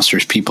Town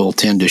Monsters. People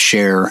tend to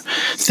share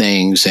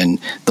things, and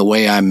the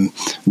way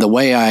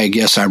I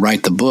guess I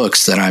write the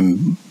books, that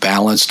I'm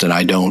balanced and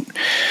I don't,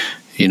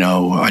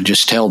 I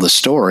just tell the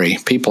story.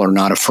 People are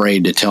not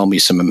afraid to tell me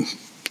some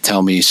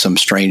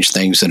strange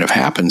things that have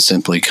happened,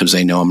 simply because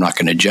they know I'm not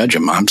going to judge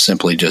them. I'm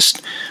simply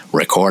just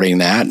recording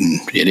that,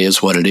 and it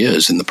is what it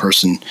is. And the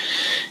person,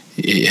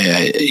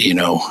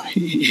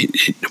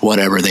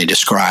 whatever they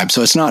describe.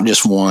 So it's not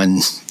just one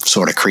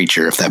sort of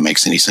creature, if that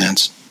makes any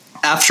sense.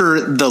 after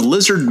the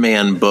Lizard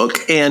Man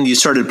book, and you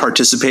started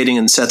participating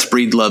in Seth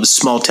Breedlove's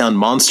Small Town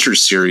Monster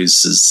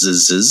series,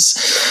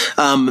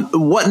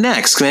 what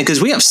next, man?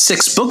 Because we have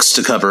 6 books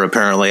to cover,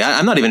 apparently.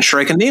 I'm not even sure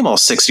I can name all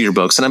 6 of your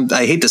books, and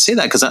I hate to say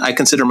that because I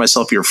consider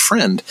myself your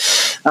friend.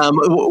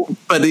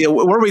 But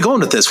where are we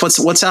going with this?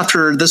 What's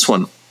after this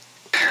one?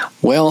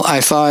 Well, I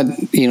thought,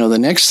 the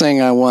next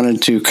thing I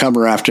wanted to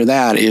cover after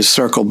that is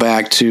circle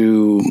back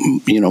to,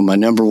 my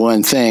number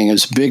one thing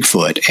is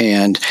Bigfoot.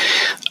 And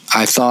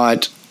I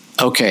thought,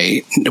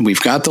 okay,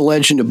 we've got the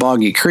legend of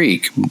Boggy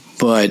Creek,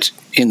 but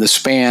in the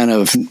span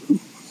of,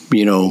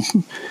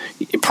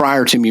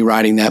 prior to me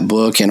writing that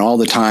book and all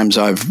the times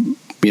I've,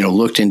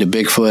 looked into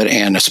Bigfoot,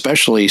 and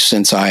especially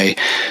since I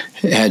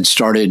had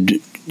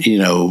started,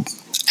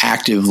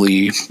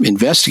 actively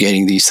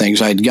investigating these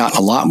things, I'd gotten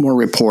a lot more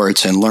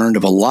reports and learned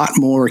of a lot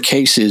more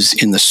cases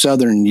in the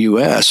southern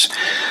U.S.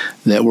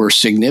 that were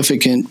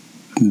significant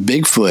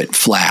Bigfoot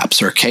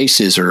flaps or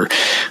cases or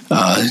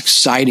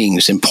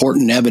sightings,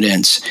 important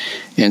evidence.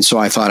 And so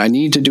I thought I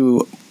need to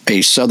do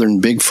a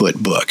Southern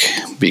Bigfoot book,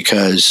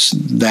 because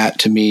that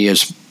to me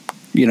is,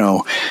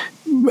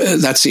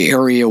 that's the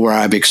area where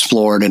I've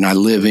explored and I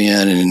live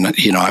in, and,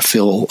 I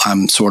feel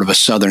I'm sort of a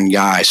Southern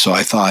guy. So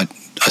I thought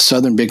a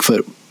Southern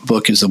Bigfoot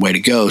book is the way to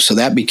go. So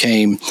that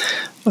became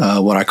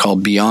what I call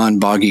Beyond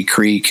Boggy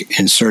Creek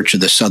in Search of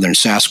the Southern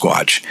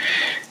Sasquatch.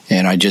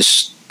 And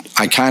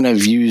I kind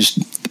of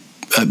used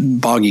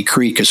Boggy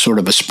Creek as sort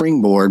of a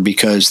springboard,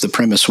 because the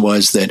premise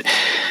was that,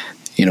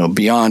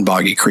 beyond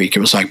Boggy Creek, it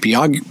was like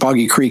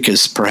Boggy Creek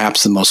is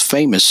perhaps the most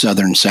famous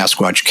Southern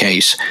Sasquatch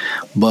case,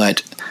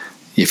 but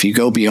if you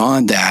go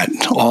beyond that,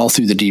 all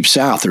through the Deep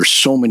South, there's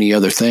so many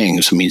other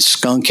things. I mean,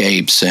 skunk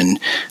apes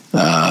and,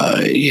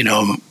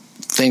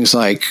 things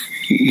like,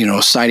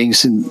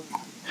 sightings in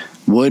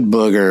wood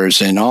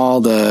boogers, and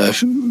all the,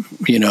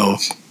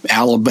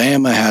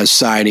 Alabama has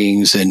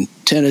sightings, and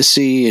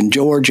Tennessee and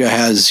Georgia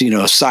has,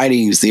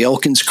 sightings, the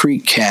Elkins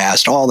Creek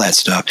cast, all that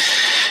stuff.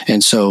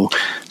 And so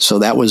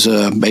that was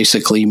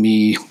basically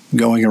me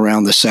going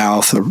around the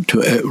South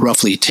to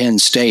roughly 10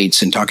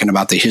 states and talking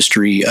about the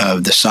history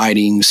of the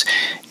sightings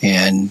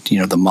and,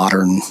 the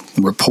modern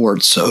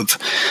reports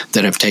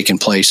that have taken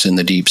place in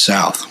the Deep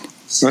South.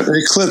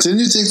 Hey, Cliff, didn't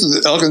you think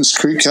that the Elkins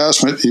Creek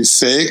cast might be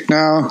fake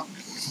now?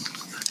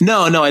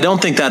 No, I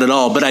don't think that at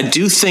all. But I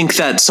do think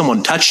that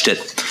someone touched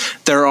it.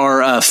 There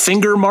are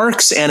finger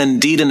marks and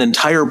indeed an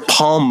entire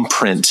palm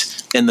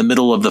print in the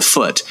middle of the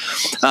foot,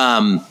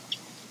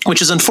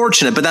 which is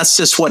unfortunate. But that's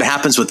just what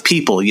happens with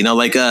people.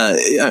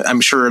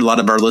 I'm sure a lot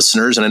of our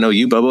listeners, and I know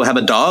you, Bobo, have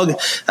a dog.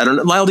 I don't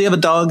know. Lyle, do you have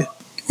a dog?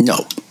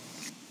 No.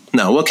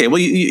 No. Okay. Well,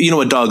 you know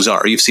what dogs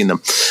are. You've seen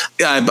them.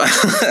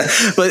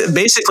 But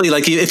basically,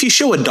 if you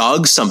show a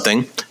dog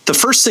something, the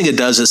first thing it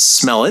does is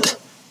smell it,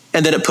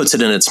 and then it puts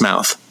it in its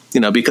mouth.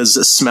 Because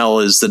the smell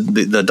is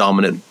the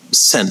dominant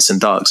sense in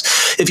dogs.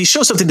 If you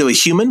show something to a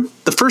human,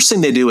 the first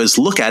thing they do is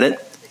look at it,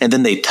 and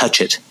then they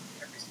touch it.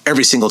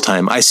 Every single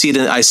time. I see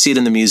it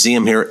in the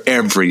museum here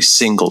every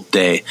single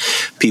day.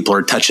 People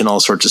are touching all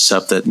sorts of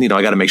stuff that,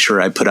 I got to make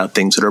sure I put out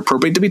things that are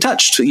appropriate to be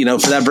touched, for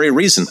that very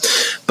reason.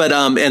 But,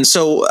 and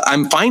so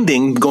I'm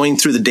finding, going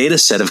through the data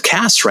set of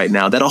casts right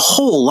now, that a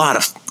whole lot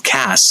of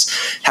casts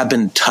have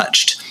been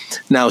touched.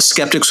 Now,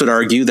 skeptics would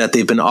argue that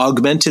they've been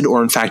augmented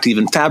or, in fact,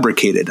 even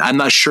fabricated. I'm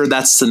not sure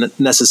that's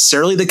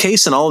necessarily the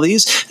case in all of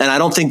these, and I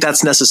don't think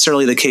that's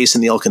necessarily the case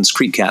in the Elkins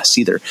Creek cast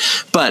either.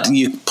 But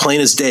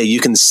plain as day, you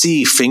can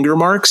see finger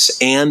marks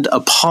and a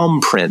palm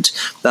print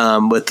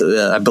with,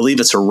 I believe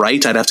it's a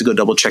right. I'd have to go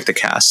double check the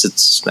cast.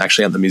 It's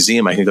actually at the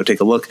museum. I can go take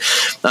a look.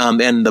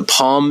 And the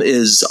palm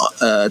is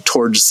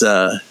towards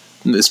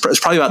it's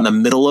probably about in the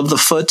middle of the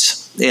foot,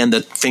 and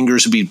the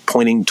fingers would be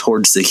pointing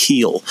towards the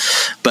heel.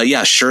 But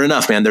yeah, sure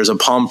enough, man, there's a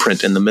palm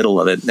print in the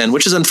middle of it, and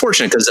which is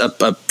unfortunate because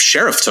a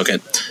sheriff took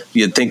it.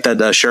 You'd think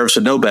that sheriffs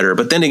would know better.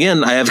 But then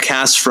again, I have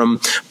casts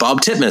from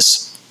Bob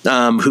Titmus,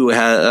 who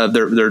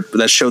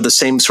that show the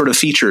same sort of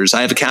features.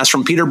 I have a cast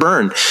from Peter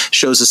Byrne,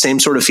 shows the same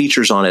sort of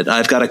features on it.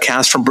 I've got a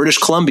cast from British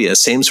Columbia,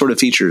 same sort of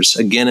features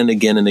again and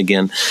again and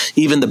again.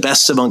 Even the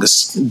best among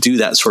us do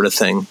that sort of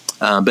thing.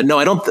 But no,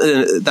 I don't.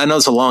 I know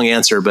it's a long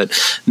answer, but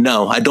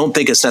no, I don't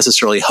think it's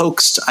necessarily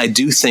hoaxed. I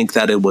do think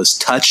that it was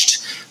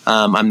touched.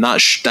 I'm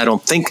not. I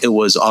don't think it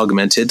was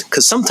augmented,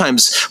 because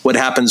sometimes what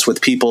happens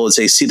with people is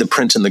they see the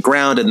print in the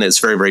ground and it's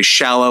very, very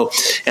shallow,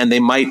 and they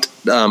might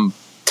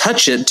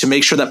touch it to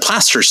make sure that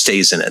plaster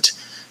stays in it.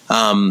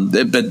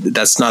 But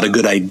that's not a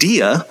good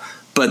idea.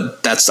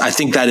 But I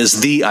think that is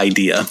the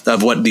idea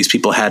of what these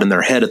people had in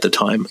their head at the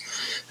time.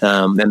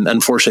 And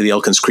unfortunately, the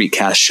Elkins Creek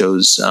cast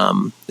shows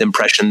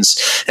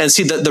impressions. And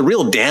see, the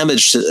real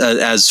damage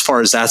as far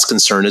as that's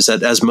concerned is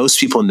that, as most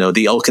people know,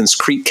 the Elkins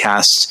Creek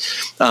cast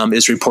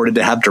is reported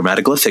to have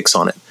dermatoglyphics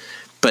on it.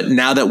 But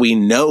now that we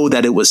know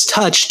that it was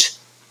touched,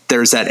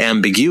 there's that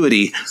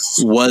ambiguity.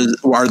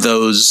 Are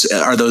those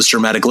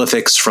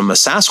dermatoglyphics from a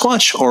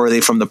Sasquatch, or are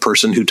they from the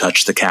person who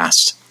touched the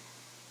cast?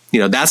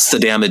 that's the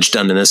damage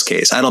done in this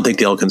case. I don't think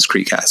the Elkins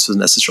Creek cast was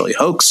necessarily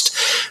hoaxed,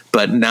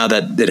 but now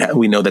that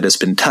we know that it's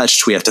been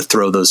touched, we have to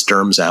throw those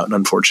terms out,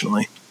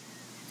 unfortunately.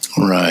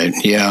 Right.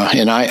 Yeah.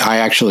 And I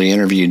actually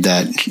interviewed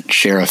that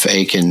Sheriff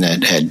Aiken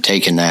that had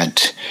taken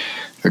that,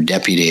 or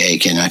Deputy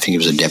Aiken. I think he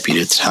was a deputy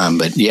at the time.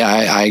 But yeah,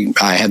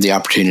 I had the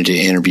opportunity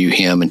to interview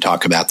him and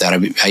talk about that.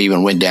 I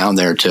even went down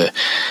there to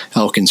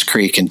Elkins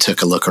Creek and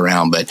took a look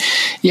around. But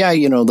yeah,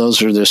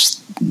 those are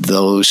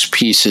those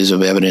pieces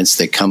of evidence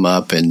that come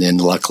up, and then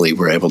luckily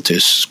we're able to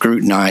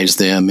scrutinize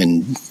them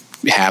and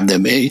have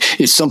them.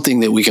 It's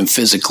something that we can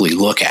physically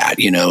look at,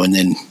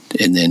 and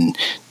then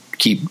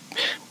keep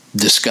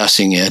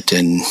discussing it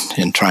and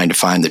trying to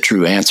find the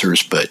true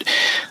answers. But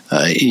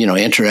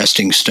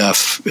interesting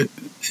stuff.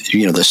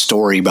 The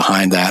story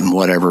behind that and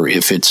whatever.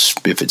 If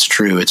it's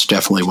true, it's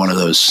definitely one of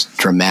those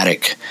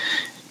dramatic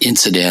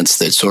incidents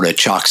that sort of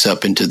chalks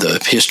up into the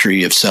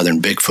history of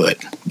Southern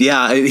Bigfoot.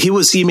 Yeah, he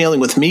was emailing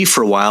with me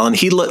for a while, and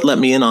he let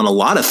me in on a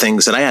lot of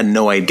things that I had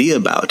no idea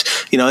about.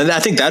 And I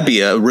think that'd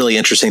be a really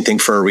interesting thing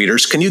for our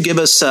readers. Can you give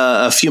us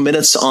a few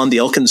minutes on the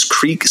Elkins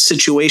Creek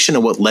situation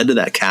and what led to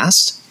that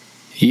cast?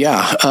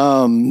 Yeah,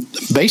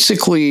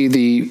 basically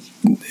the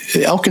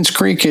Elkins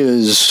Creek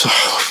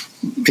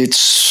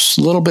it's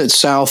a little bit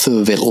south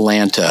of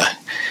Atlanta.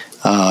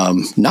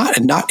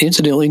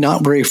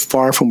 Not very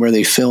far from where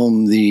they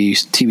filmed the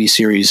TV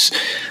series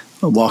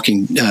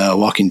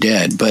Walking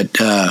Dead. But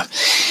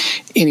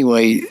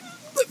anyway,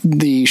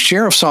 the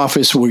sheriff's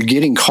office were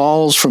getting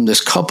calls from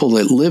this couple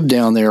that lived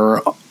down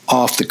there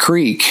off the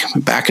creek,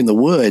 back in the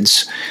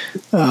woods.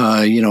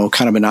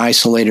 Kind of an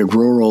isolated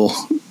rural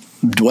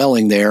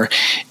dwelling there,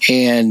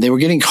 and they were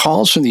getting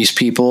calls from these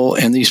people,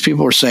 and these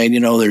people were saying,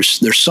 there's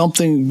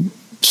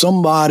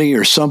somebody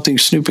or something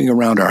snooping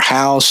around our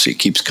house. It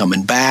keeps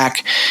coming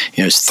back.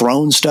 It's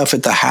thrown stuff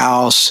at the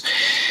house,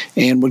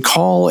 and would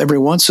call every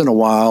once in a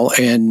while,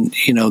 and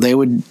they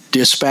would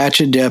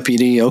dispatch a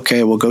deputy.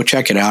 Okay, we'll go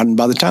check it out. And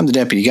by the time the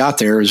deputy got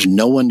there, there's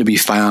no one to be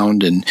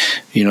found, and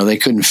they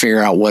couldn't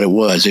figure out what it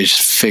was. They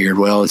just figured,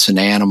 well, it's an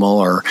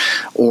animal,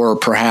 or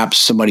perhaps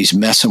somebody's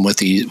messing with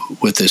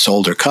this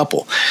older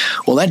couple.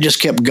 Well, that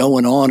just kept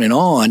going on,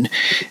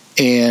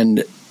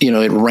 and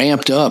it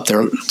ramped up.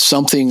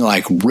 Something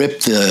like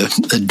ripped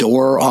the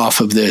door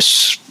off of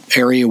this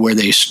area where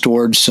they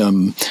stored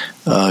some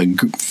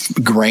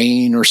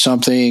grain or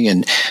something,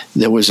 and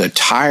there was a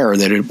tire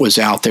that it was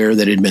out there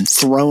that had been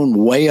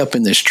thrown way up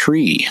in this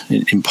tree,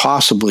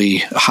 impossibly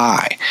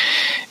high,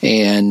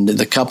 and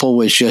the couple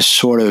was just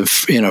sort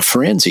of in a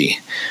frenzy.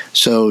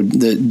 So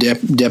the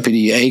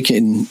Deputy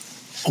Aiken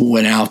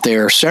went out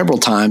there several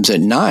times at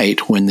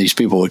night when these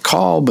people would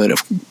call, but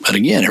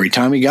again, every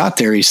time he got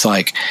there, he's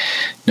like,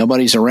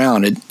 nobody's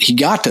around. He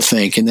got to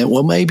thinking that,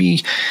 well,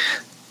 maybe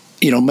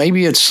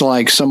it's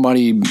like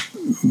somebody,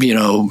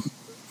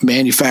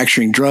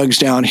 manufacturing drugs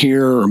down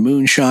here, or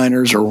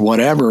moonshiners or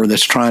whatever,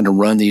 that's trying to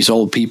run these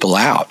old people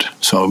out.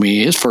 So,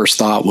 his first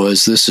thought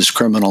was, this is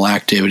criminal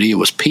activity. It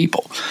was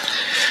people.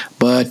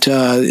 But,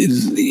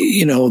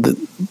 the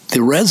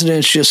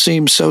residents just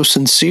seemed so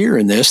sincere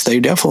in this. They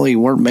definitely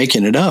weren't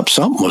making it up.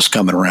 Something was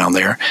coming around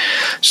there.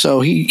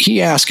 So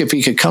he asked if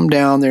he could come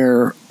down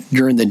there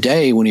during the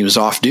day when he was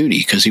off duty,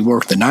 because he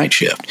worked the night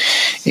shift.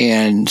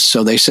 And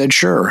so they said,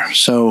 sure.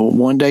 So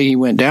one day he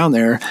went down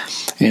there,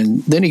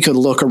 and then he could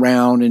look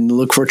around and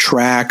look for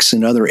tracks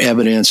and other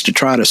evidence to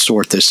try to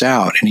sort this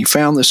out. And he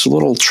found this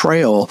little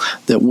trail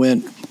that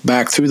went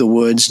back through the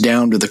woods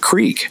down to the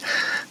creek.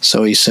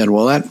 So he said,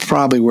 well, that's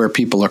probably where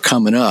people are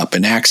coming up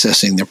and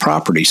accessing their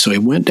property. So he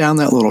went down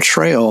that little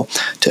trail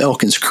to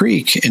Elkins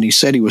Creek, and he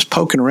said he was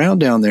poking around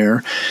down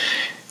there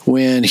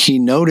when he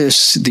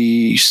noticed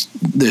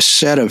this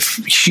set of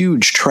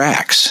huge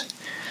tracks.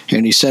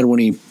 And he said when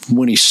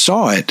he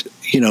saw it,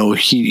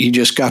 he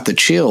just got the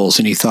chills,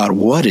 and he thought,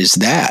 what is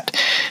that?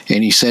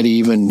 And he said he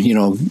even,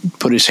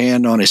 put his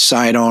hand on his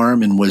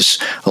sidearm and was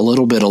a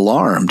little bit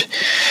alarmed.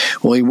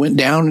 Well, he went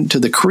down to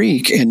the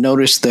creek and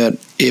noticed that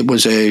it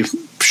was a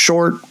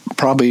short,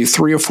 probably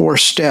 3 or 4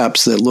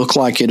 steps that looked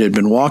like it had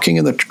been walking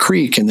in the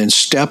creek and then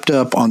stepped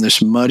up on this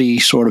muddy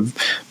sort of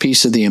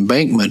piece of the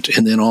embankment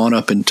and then on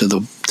up into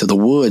the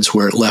woods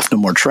where it left no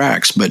more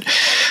tracks. But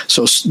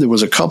so there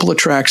was a couple of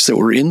tracks that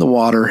were in the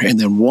water, and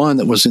then one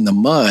that was in the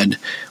mud,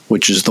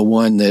 which is the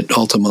one that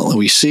ultimately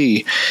we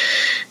see.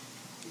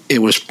 It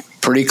was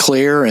pretty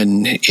clear,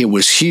 and it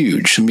was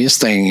huge. This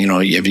thing,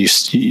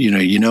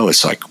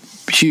 it's like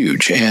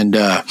huge. And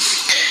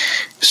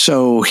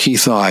so he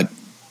thought,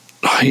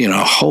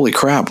 holy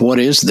crap, what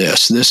is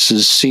this?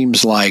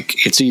 Seems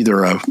like it's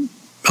either a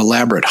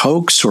elaborate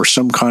hoax or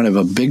some kind of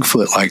a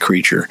Bigfoot-like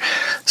creature.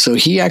 So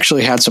he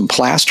actually had some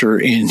plaster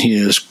in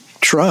his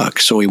truck.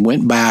 So he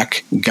went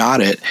back,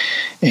 got it,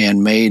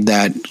 and made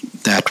that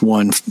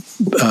one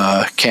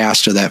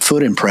cast of that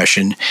foot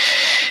impression.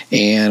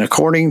 And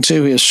according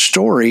to his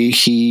story,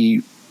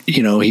 he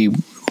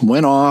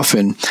went off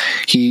and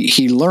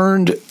he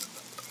learned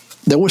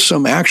there was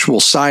some actual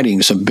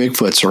sightings of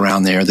Bigfoots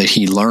around there that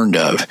he learned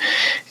of,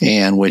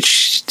 and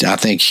which I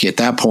think at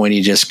that point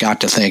he just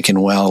got to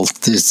thinking, well,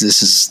 this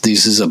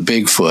is a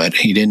Bigfoot.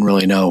 He didn't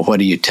really know, what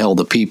do you tell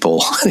the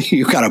people?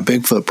 You got a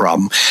Bigfoot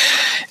problem.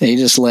 And he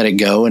just let it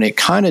go, and it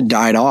kind of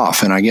died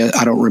off. And I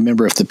don't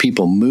remember if the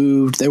people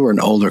moved. They were an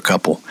older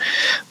couple,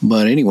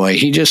 but anyway,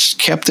 he just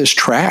kept this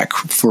track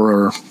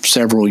for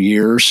several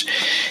years,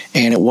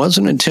 and it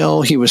wasn't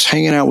until he was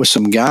hanging out with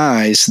some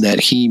guys that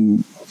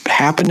he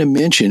happened to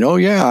mention, oh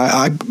yeah,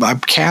 I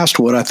cast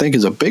what I think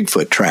is a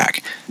Bigfoot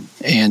track.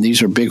 And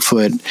these are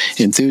Bigfoot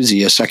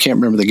enthusiasts. I can't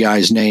remember the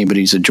guy's name, but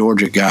he's a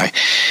Georgia guy.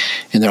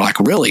 And they're like,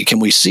 really, can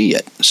we see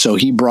it? So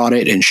he brought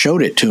it and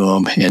showed it to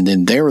them. And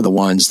then they were the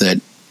ones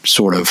that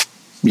sort of,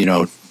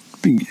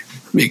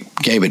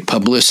 gave it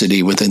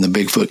publicity within the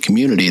Bigfoot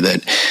community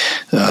that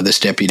this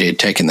deputy had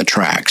taken the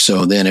track.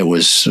 So then it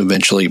was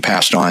eventually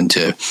passed on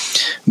to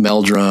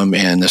Meldrum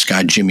and this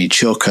guy Jimmy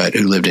Chilcutt,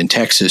 who lived in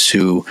Texas,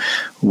 who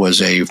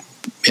was a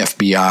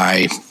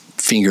FBI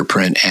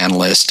fingerprint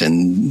analyst,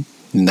 and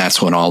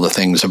that's when all the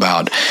things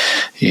about,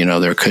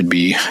 there could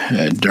be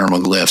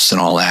dermoglyphs and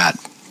all that.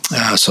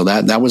 So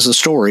that was the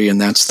story, and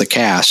that's the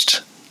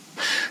cast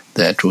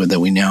that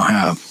we now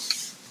have.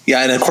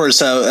 Yeah, and of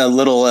course, a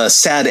little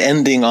sad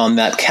ending on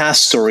that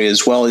cast story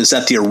as well is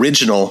that the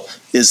original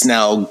is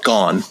now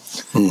gone.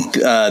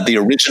 The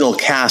original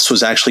cast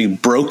was actually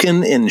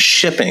broken in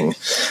shipping.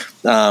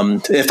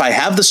 If I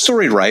have the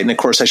story right, and of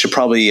course I should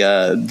probably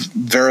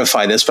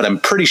verify this, but I'm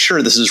pretty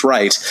sure this is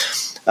right.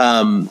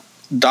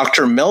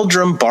 Dr.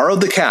 Meldrum borrowed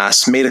the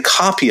cast, made a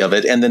copy of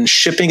it, and then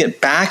shipping it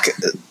back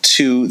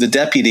to the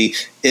deputy,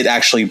 it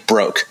actually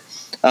broke.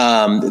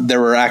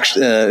 There were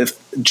actually,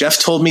 Jeff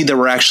told me there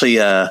were actually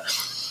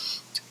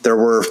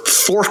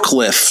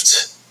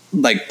forklift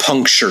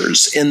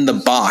punctures in the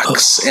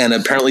box, and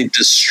apparently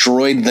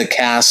destroyed the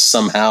cast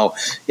somehow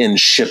in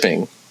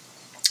shipping.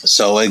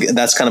 So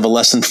that's kind of a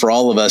lesson for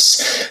all of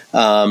us.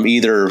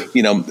 Either,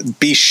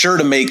 be sure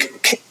to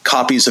make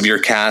copies of your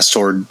cast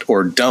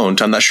or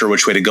don't. I'm not sure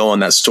which way to go on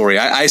that story.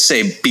 I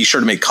say be sure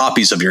to make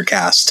copies of your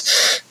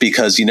cast,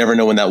 because you never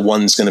know when that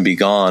one's going to be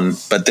gone.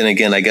 But then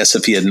again, I guess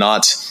if he had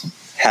not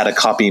had a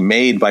copy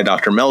made by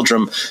Dr.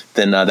 Meldrum,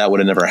 then that would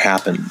have never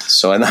happened.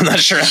 So I'm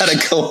not sure how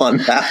to go on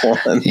that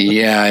one.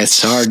 Yeah,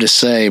 it's hard to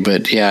say,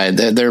 but yeah,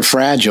 they're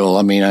fragile.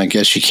 I mean, I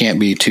guess you can't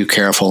be too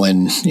careful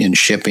in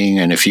shipping,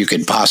 and if you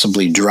could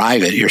possibly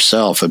drive it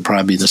yourself, it'd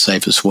probably be the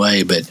safest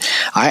way. But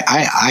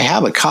I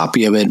have a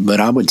copy of it,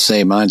 but I would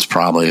say mine's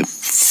probably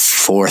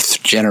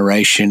fourth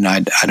generation.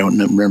 I don't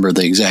remember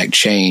the exact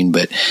chain,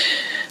 but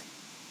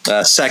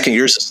second.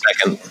 Yours is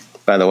second,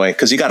 by the way,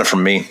 because you got it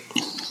from me.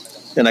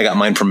 And I got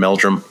mine from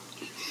Meldrum.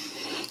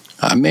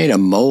 I made a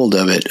mold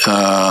of it.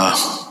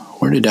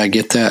 Where did I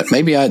get that?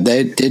 Maybe that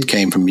did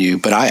came from you,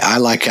 but I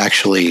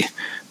actually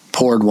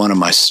poured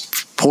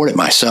it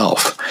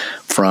myself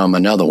from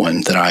another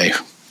one that I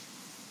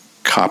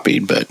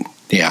copied. But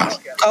yeah.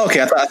 Oh,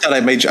 okay. I thought I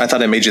made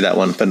you that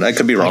one, but I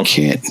could be wrong. I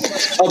can't.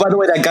 Oh, by the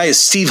way, that guy is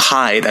Steve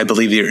Hyde, I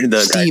believe.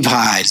 Steve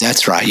Hyde.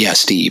 That's right. Yeah,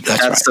 Steve.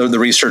 That's right. The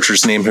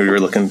researcher's name who you were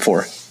looking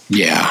for.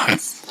 Yeah.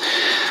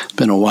 It's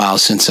been a while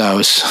since I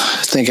was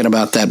thinking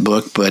about that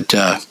book, but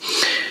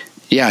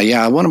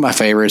yeah, one of my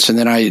favorites. And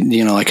then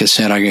like I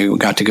said, I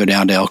got to go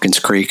down to Elkins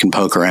Creek and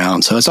poke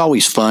around. So it's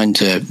always fun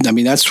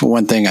that's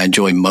one thing I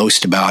enjoy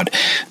most about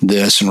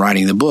this and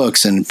writing the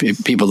books. And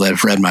people that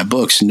have read my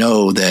books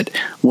know that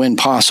when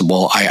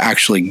possible, I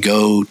actually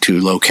go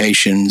to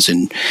locations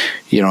and,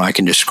 I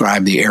can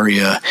describe the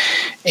area,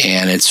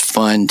 and it's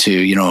fun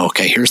to,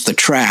 okay, here's the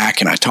track,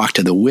 and I talk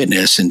to the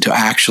witness, and to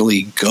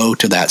actually go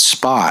to that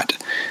spot.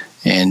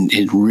 And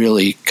it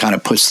really kind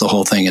of puts the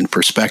whole thing in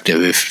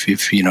perspective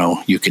if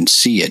you can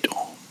see it.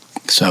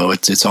 So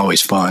it's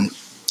always fun.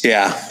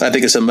 Yeah, I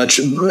think it's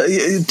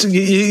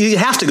you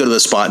have to go to the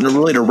spot and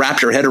really to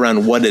wrap your head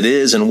around what it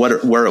is and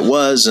where it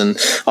was and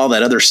all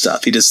that other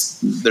stuff.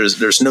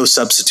 There's no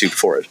substitute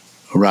for it.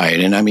 Right.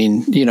 And I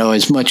mean,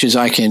 as much as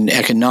I can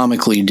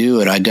economically do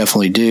it, I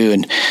definitely do.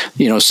 And,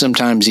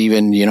 sometimes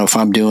even, if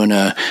I'm doing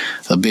a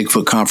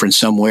Bigfoot conference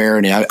somewhere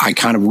and I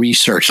kind of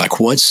research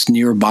what's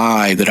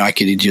nearby that I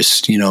could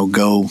just,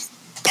 go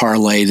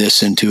parlay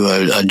this into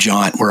a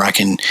jaunt where I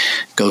can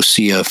go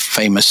see a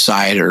famous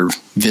site or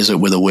visit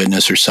with a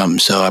witness or something.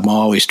 So I'm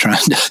always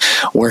trying to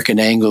work an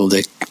angle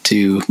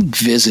to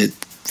visit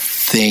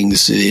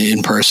things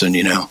in person,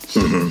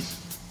 Mm-hmm.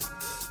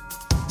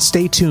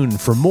 Stay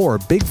tuned for more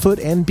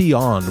Bigfoot and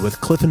Beyond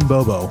with Cliff and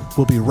Bobo.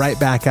 We'll be right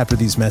back after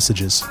these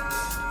messages.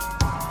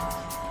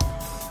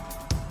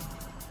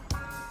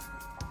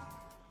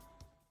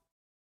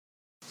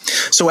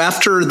 So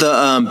after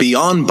the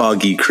Beyond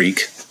Boggy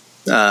Creek,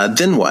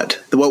 then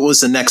what? What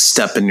was the next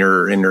step in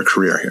your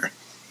career here?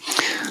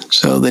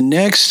 So the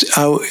next,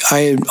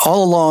 I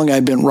all along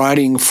I've been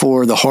writing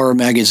for the horror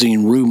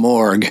magazine Rue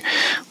Morgue,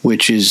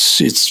 which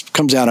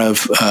comes out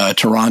of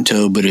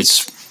Toronto, but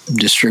it's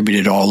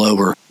distributed all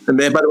over. And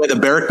by the way, the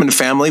Barrickman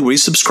family, we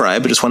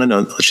subscribe. I just want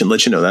to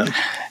let you know that.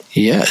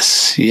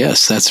 Yes,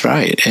 that's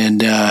right.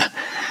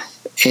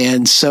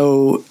 And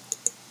so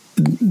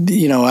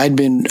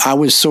I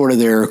was sort of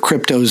their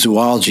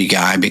cryptozoology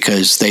guy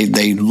because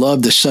they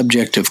love the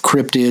subject of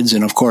cryptids,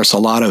 and of course a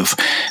lot of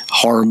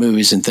horror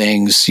movies and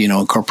things,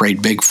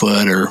 incorporate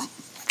Bigfoot or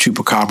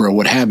Chupacabra or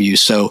what have you.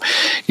 So,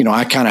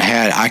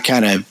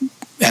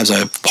 as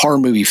a horror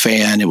movie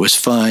fan, it was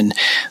fun.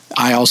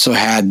 I also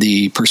had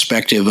the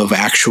perspective of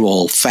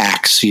actual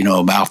facts,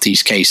 about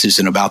these cases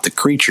and about the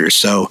creatures.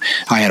 So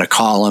I had a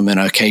column, and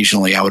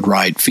occasionally I would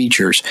write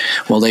features.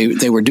 Well,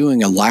 they were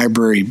doing a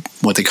library,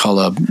 what they call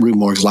a Rue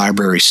Morgue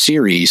library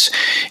series,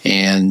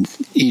 and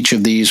each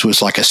of these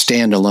was like a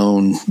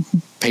standalone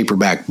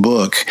paperback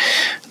book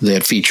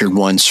that featured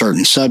one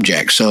certain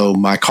subject. So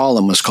my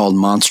column was called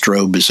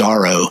Monstro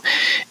Bizarro,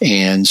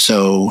 and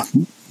so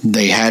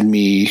they had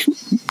me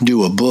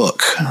do a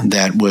book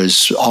that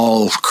was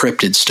all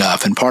cryptid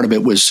stuff. And part of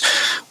it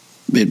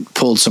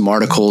pulled some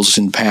articles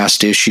in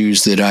past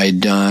issues that I had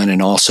done, and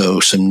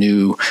also some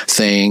new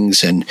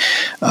things, and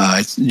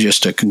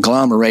just a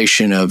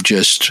conglomeration of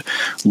just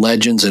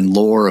legends and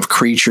lore of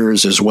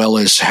creatures, as well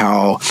as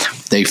how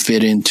they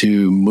fit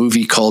into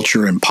movie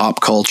culture and pop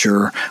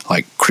culture,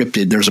 like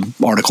cryptid. There's an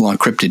article on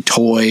cryptid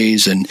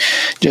toys and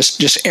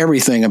just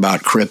everything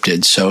about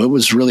cryptids. So it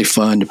was really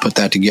fun to put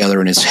that together,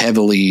 and it's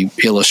heavily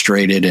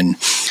illustrated. And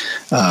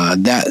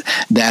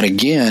that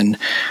again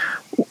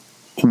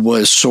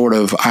was sort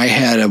of, I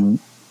had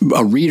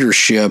a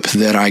readership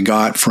that I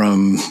got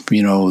from,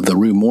 the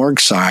Rue Morgue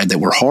side that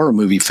were horror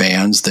movie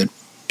fans that,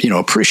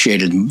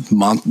 appreciated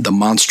the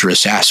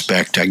monstrous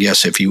aspect, I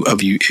guess, if you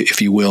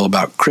will,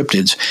 about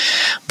cryptids.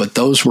 But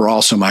those were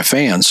also my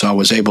fans. So I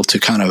was able to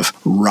kind of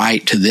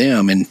write to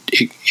them and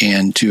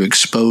to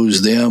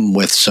expose them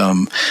with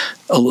some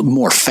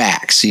more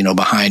facts,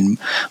 behind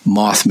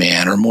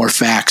Mothman, or more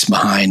facts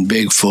behind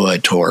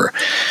Bigfoot or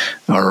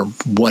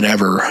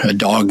whatever,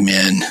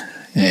 Dogmen.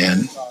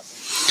 And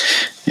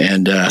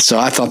so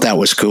I thought that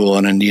was cool.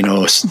 And then,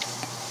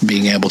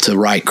 being able to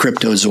write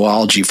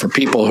cryptozoology for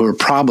people who are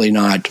probably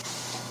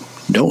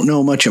don't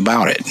know much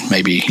about it,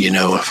 maybe,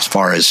 as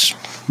far as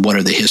what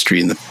are the history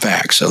and the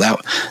facts. So that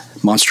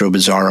Monstro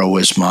Bizarro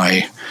was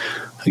my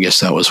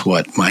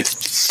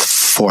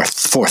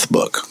fourth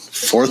book.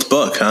 Fourth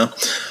book, huh?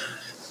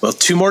 Well,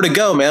 2 more to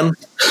go, man.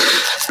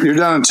 You're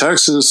down in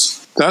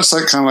Texas. That's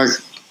kind of like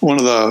one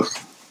of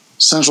the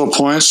central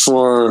points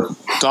for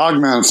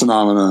Dogman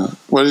phenomena.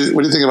 What do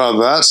you think about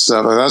that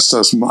stuff? Like, that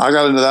stuff's, I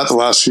got into that the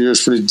last few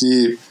years pretty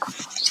deep.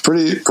 It's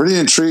pretty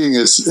intriguing.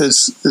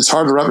 It's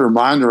hard to wrap your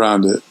mind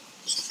around it.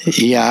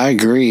 Yeah, I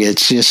agree.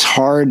 It's just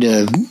hard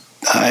to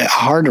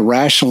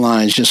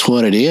rationalize just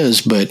what it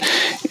is. But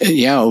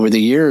yeah, over the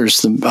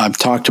years, I've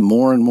talked to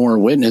more and more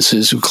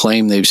witnesses who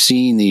claim they've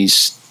seen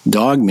these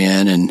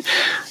Dogmen,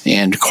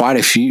 and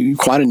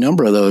quite a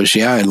number of those.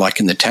 Yeah, like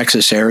in the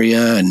Texas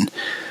area, and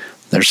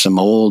there's some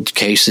old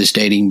cases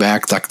dating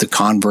back, like the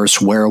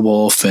Converse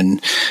werewolf,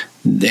 and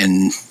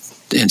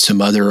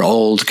some other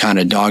old kind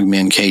of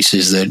Dogmen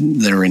cases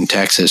that are in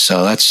Texas.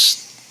 So that's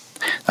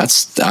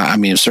I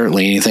mean,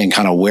 certainly anything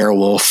kind of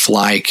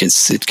werewolf-like,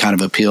 it kind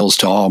of appeals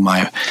to all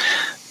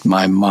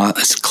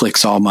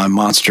clicks all my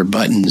monster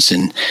buttons.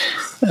 And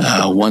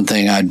one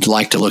thing I'd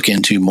like to look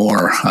into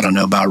more, I don't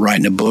know about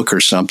writing a book or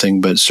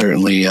something, but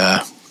certainly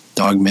the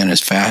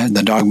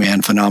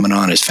Dogman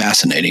phenomenon is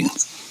fascinating.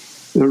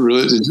 It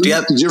really, did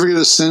you ever get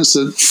a sense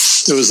that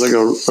it was like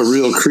a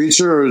real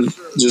creature, or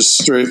just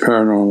straight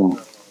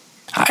paranormal?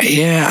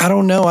 I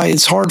don't know.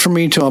 It's hard for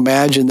me to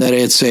imagine that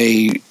it's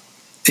a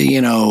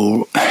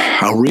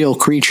real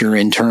creature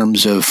in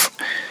terms of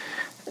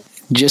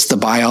just the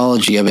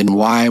biology of it. And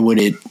why would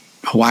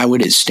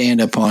it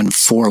stand up on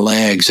 4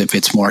 legs if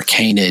it's more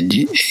canid?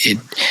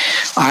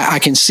 I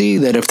can see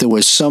that if there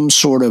was some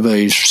sort of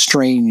a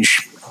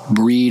strange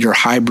breed or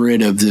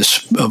hybrid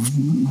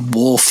of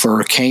wolf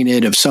or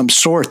canid of some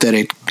sort, that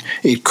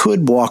it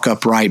could walk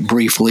upright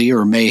briefly,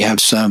 or may have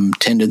some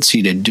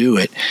tendency to do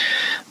it.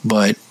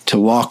 But to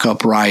walk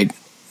upright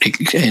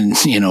in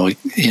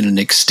an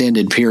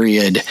extended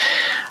period,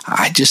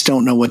 I just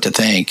don't know what to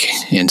think.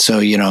 And so,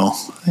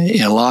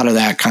 a lot of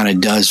that kind of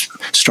does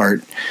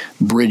start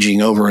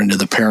bridging over into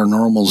the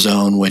paranormal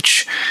zone,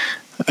 which,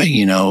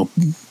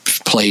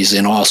 plays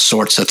in all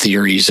sorts of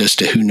theories as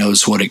to who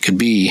knows what it could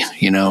be,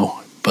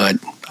 But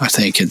I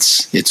think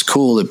it's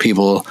cool that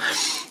people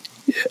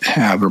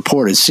have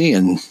reported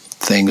seeing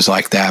things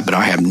like that, but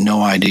I have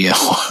no idea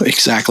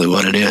exactly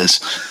what it is.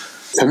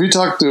 Have you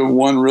talked to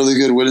one really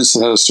good witness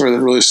that had a story that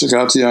really stuck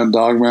out to you on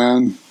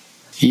Dogman?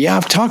 Yeah,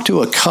 I've talked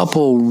to a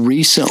couple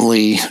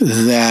recently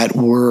that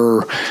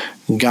were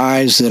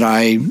guys that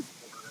I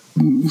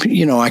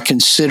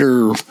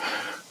consider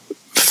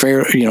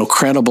fair,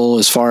 credible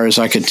as far as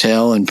I could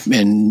tell, and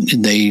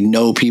they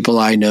know people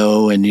I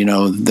know, and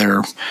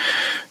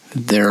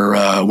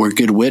were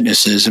good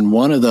witnesses. And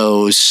one of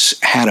those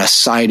had a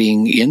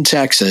sighting in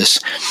Texas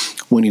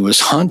when he was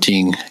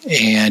hunting,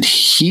 and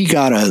he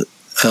got a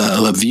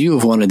view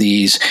of one of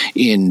these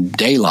in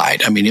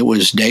daylight. I mean, it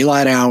was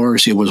daylight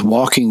hours. It was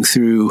walking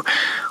through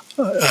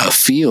a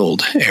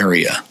field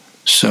area.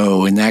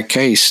 So in that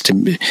case,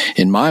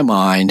 in my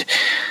mind,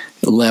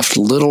 left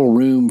little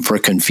room for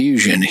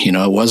confusion. You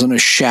know, it wasn't a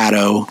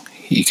shadow.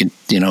 He could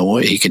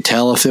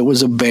tell if it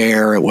was a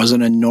bear. It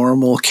wasn't a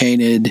normal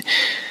canid. It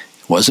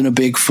wasn't a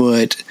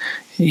Bigfoot.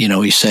 You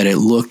know, he said it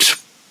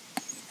looked,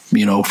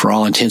 you know, for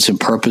all intents and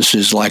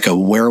purposes, like a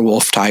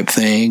werewolf type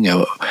thing,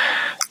 and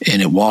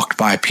it walked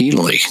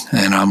bipedally.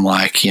 And I'm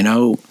like, you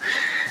know,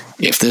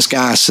 if this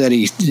guy said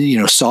he, you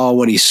know, saw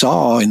what he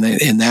saw in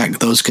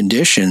those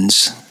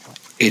conditions,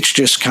 it's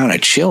just kind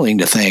of chilling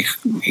to think,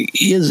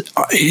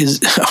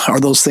 are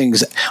those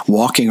things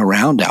walking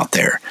around out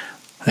there?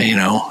 You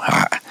know,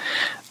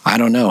 I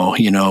don't know.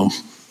 You know,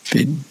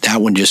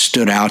 that one just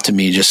stood out to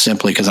me just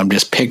simply because I'm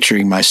just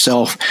picturing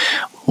myself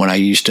when I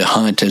used to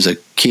hunt as a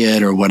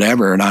kid or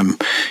whatever, and I'm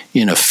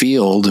in a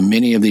field, and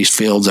many of these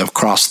fields I've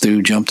crossed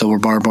through, jumped over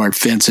barbed wire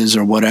fences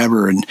or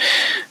whatever, and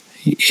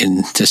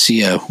to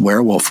see a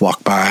werewolf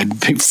walk by, I'd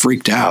be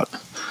freaked out.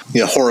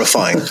 Yeah,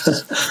 horrifying.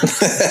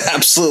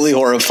 Absolutely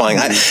horrifying.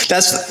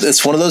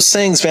 It's one of those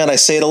things, man. I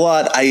say it a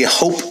lot. I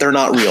hope they're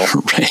not real.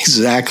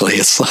 Exactly.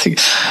 It's like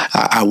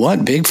I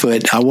want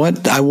Bigfoot. I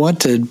want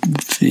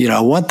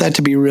that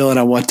to be real, and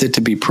I want it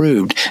to be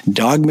proved.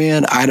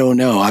 Dogman, I don't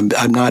know. I'm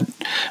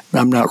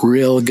not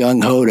real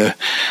gung ho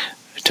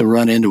to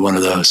run into one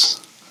of those.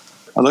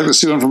 I'd like to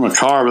see one from a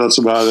car, but that's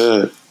about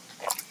it.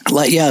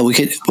 Like, yeah, we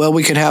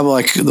could have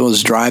like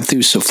those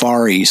drive-through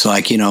safaris,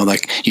 like, you know,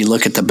 like you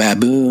look at the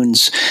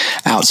baboons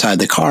outside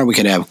the car. We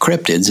could have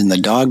cryptids, and the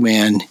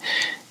Dogman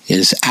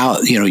is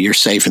out. You know, you're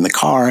safe in the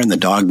car, and the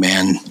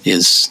Dogman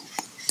is,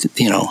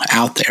 you know,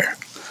 out there.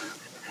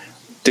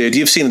 Dude,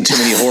 you've seen too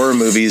many horror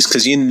movies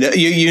because you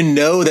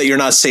know that you're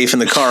not safe in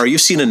the car. You've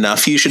seen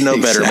enough. You should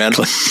know better, man.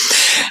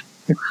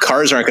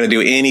 Cars aren't going to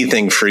do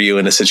anything for you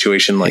in a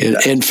situation like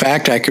that. In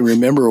fact, I can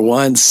remember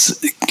once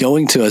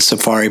going to a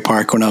safari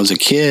park when I was a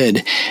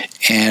kid,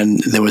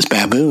 and there was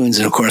baboons,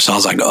 and of course I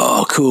was like,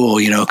 "Oh, cool,"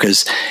 you know,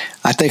 because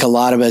I think a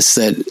lot of us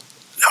that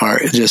are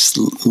just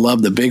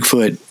love the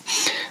Bigfoot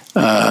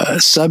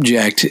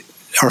subject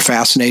are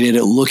fascinated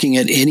at looking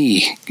at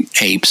any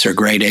apes or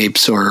great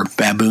apes or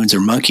baboons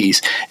or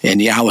monkeys, and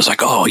yeah, I was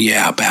like, "Oh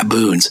yeah,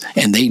 baboons,"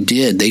 and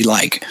they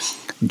like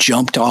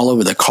jumped all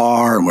over the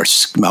car, and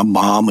my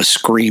mom was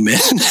screaming.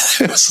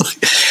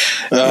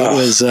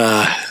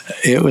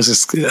 It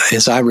was,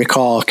 as I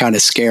recall, kind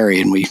of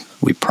scary, and we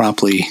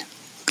promptly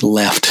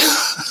left.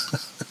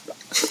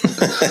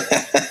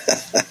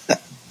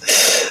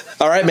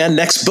 All right, man.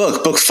 Next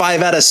book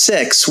 5 out of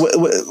 6.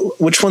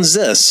 Which one's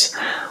this?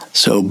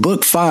 So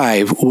book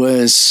 5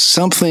 was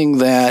something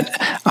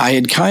that I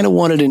had kind of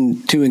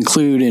wanted to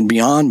include in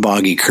Beyond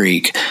Boggy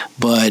Creek,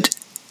 but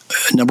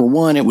number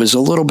one, it was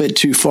a little bit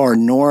too far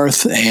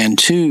north, and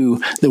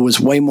two, there was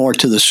way more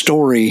to the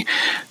story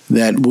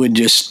that wouldn't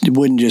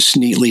just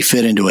neatly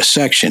fit into a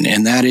section,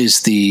 and that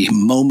is the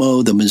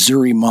Momo, the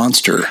Missouri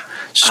Monster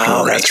story.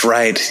 Oh, that's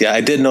right. Yeah,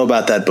 I did know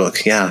about that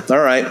book. Yeah. All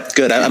right.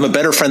 Good. I'm a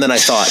better friend than I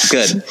thought.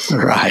 Good.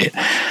 Right.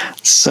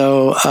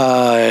 So,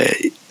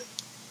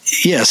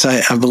 yes,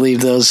 I believe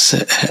those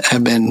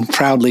have been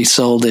proudly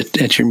sold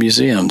at your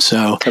museum.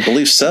 So I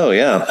believe so.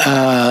 Yeah.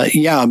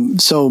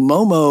 So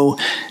Momo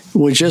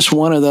was just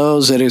one of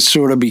those that it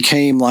sort of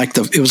became like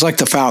it was like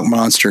the Fouke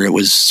monster. It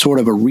was sort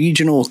of a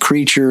regional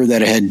creature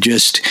that had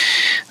just,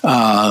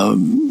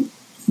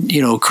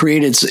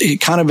 created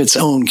kind of its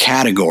own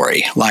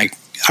category. Like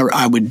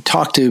I would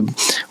talk to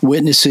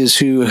witnesses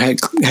who had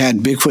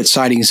Bigfoot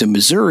sightings in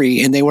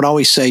Missouri, and they would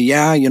always say,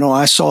 "Yeah,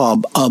 I saw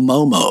a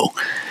Momo."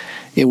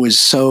 It was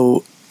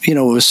so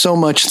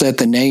much that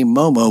the name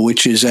Momo,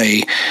 which is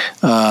a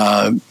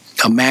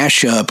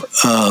mashup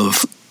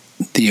of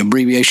the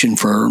abbreviation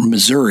for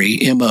Missouri,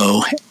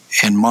 M-O,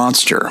 and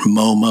monster,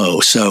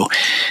 Momo. So,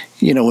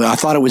 I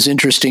thought it was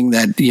interesting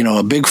that,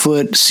 a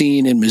Bigfoot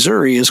seen in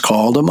Missouri is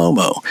called a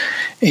Momo.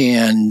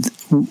 And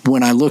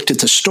when I looked at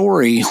the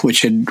story,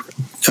 which had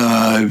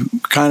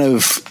kind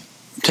of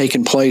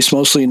taken place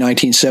mostly in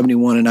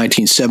 1971 and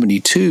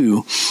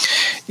 1972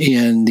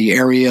 in the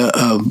area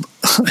of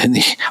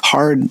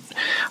hard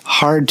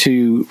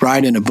to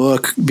write in a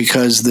book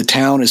because the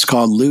town is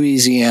called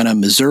Louisiana,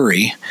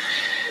 Missouri.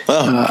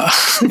 I'm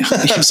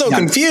so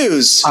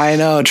confused. I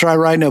know. Try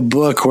writing a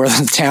book where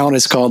the town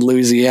is called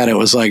Louisiana. It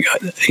was like,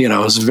 it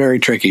was very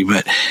tricky,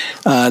 but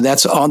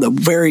that's on the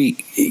very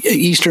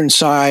eastern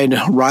side,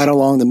 right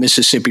along the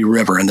Mississippi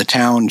River, and the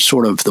town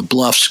sort of, the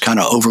bluffs kind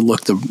of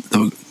overlook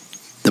the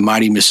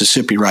mighty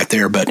Mississippi right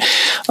there. But,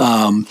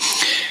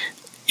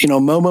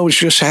 Momo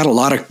just had a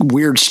lot of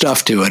weird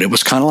stuff to it. It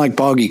was kind of like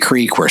Boggy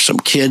Creek, where some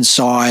kids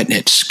saw it and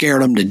it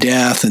scared them to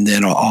death. And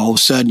then all of a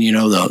sudden,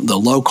 the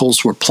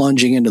locals were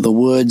plunging into the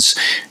woods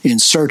in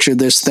search of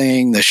this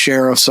thing, the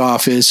sheriff's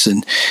office,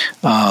 and,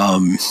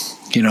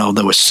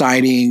 there was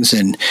sightings,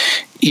 and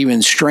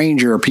even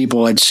stranger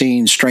people had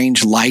seen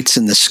strange lights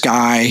in the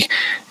sky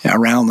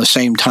around the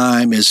same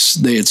time as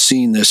they had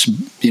seen this,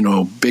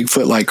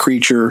 Bigfoot-like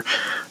creature,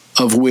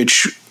 of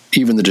which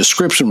even the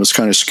description was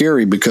kind of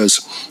scary because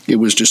it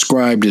was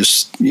described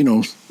as,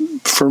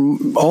 for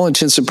all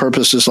intents and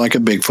purposes like a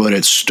Bigfoot.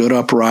 It stood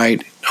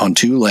upright on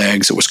two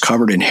legs. It was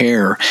covered in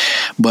hair,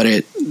 but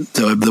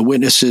the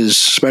witnesses,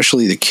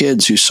 especially the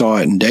kids who saw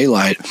it in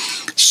daylight,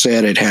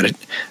 said it had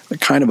a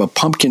kind of a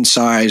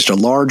pumpkin-sized, a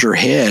larger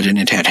head, and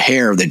it had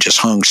hair that just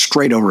hung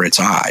straight over its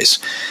eyes.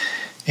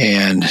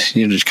 And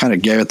it kind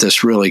of gave it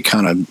this really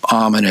kind of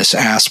ominous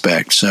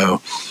aspect.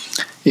 So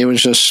it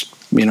was just,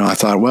 I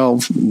thought, well,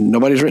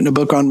 nobody's written a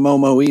book on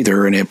Momo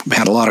either, and it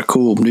had a lot of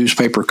cool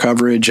newspaper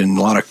coverage and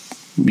a lot of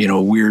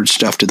weird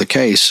stuff to the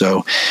case.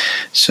 So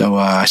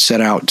I set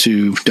out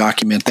to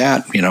document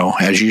that.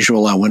 As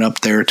usual, I went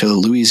up there to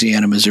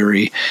Louisiana,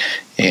 Missouri,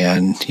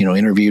 and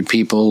interviewed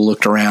people,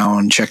 looked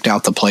around, checked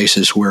out the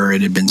places where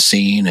it had been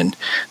seen, and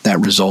that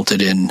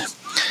resulted in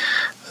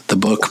the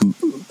book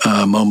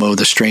Momo: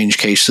 The Strange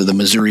Case of the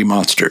Missouri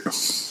Monster.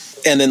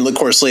 And then, of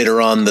course, later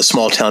on, the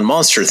small town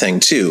monster thing,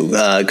 too,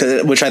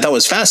 which I thought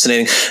was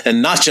fascinating.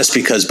 And not just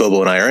because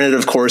Bobo and I are in it,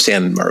 of course,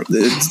 and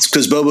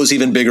because Bobo's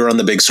even bigger on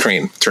the big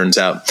screen, turns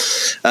out.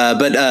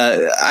 But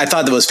I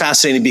thought that was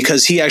fascinating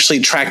because he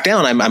actually tracked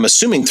down, I'm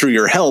assuming through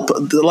your help,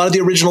 a lot of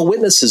the original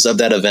witnesses of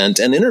that event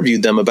and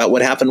interviewed them about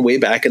what happened way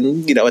back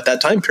in, at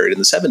that time period in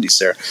the 70s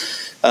there.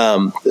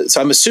 So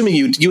I'm assuming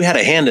you had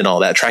a hand in all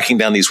that, tracking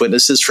down these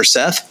witnesses for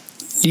Seth?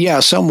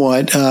 Yeah,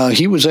 somewhat.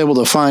 He was able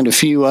to find a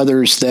few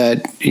others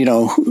that,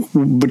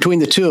 between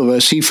the two of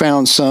us, he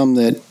found some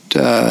that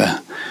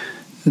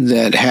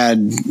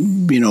had,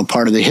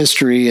 part of the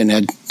history and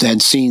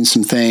had seen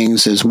some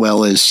things, as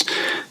well as,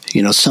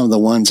 some of the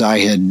ones I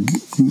had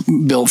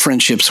built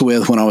friendships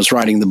with when I was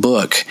writing the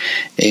book.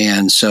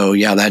 And so,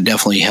 yeah, that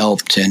definitely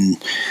helped.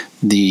 And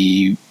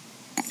the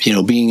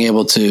being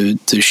able to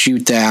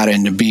shoot that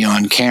and to be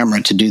on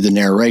camera to do the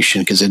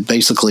narration, because it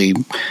basically,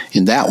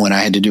 in that one,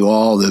 I had to do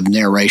all the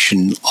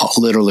narration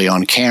literally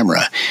on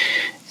camera.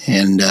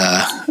 And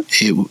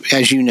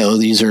as you know,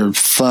 these are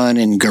fun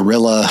and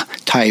guerrilla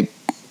type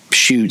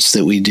shoots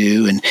that we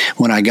do. And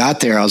when I got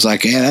there, I was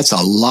like, yeah, that's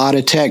a lot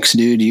of text,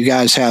 dude. You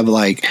guys have do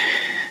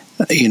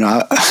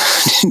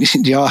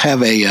y'all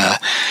have a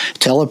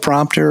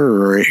teleprompter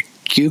or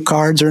cue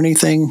cards or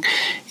anything?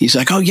 He's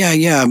like, oh,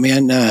 yeah,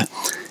 man.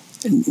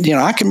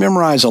 I can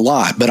memorize a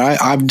lot, but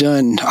I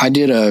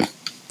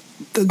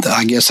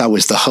guess I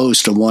was the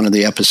host of one of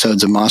the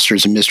episodes of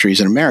Monsters and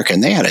Mysteries in America,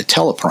 and they had a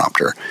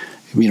teleprompter,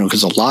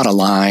 because a lot of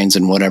lines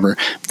and whatever.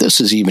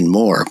 This is even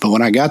more. But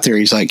when I got there,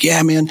 he's like,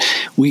 yeah, man,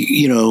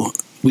 we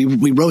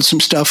wrote some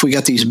stuff. We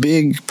got these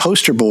big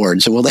poster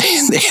boards. Well, they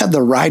had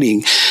the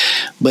writing,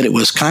 but it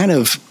was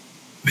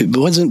it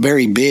wasn't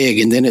very big.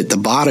 And then at the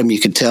bottom, you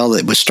could tell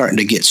that it was starting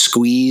to get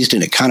squeezed,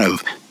 and it kind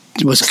of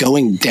was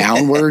going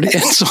downward.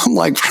 And so I'm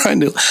like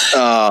trying to,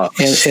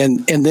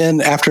 and then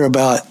after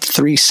about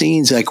 3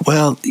 scenes, like,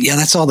 well, yeah,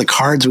 that's all the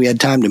cards we had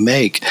time to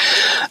make.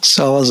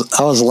 So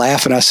I was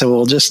laughing. I said,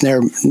 well, just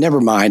never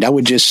mind.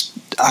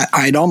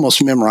 I'd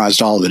almost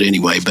memorized all of it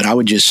anyway, but I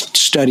would just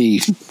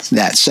study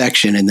that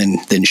section and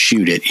then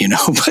shoot it,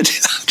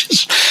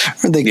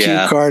 but the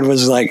cue card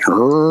was like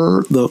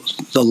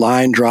the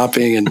line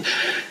dropping, and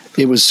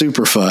it was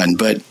super fun.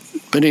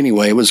 But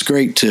anyway, it was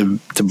great to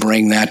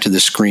bring that to the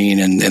screen,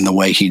 and the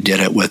way he did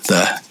it with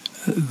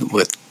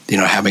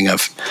having a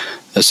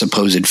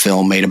supposed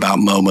film made about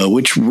Momo,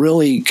 which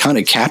really kind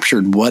of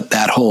captured what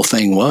that whole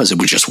thing was. It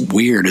was just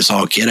weird as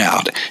all get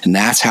out, and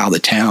that's how the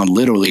town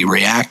literally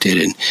reacted.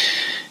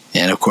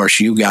 And of course,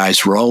 you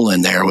guys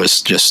rolling there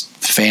was just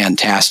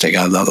fantastic.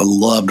 I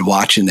loved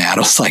watching that.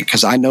 I was like,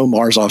 because I know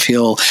Mars Off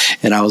Hill,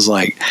 and I was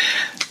like,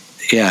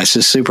 yeah, it's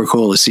just super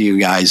cool to see you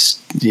guys,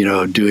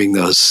 doing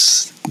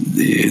those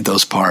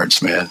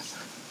parts, man.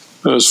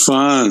 It was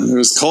fun. It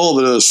was cold,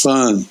 but it was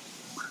fun.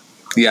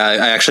 Yeah,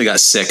 I actually got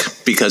sick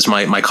because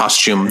my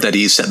costume that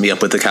he set me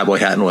up with, the cowboy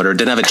hat and whatever,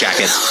 didn't have a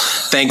jacket.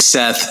 Thanks,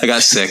 Seth. I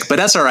got sick, but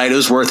that's all right. It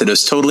was worth it. It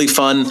was totally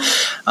fun.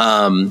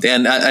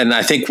 And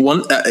I think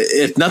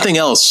if nothing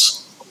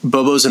else,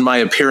 Bobo's and my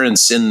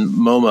appearance in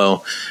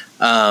Momo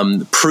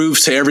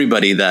proved to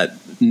everybody that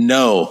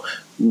no,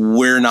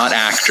 we're not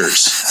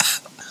actors.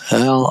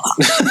 Well,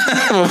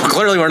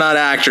 clearly we're not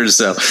actors.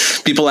 So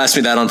people ask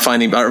me that on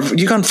Finding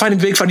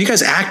Bigfoot. Are you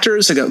guys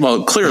actors? I go,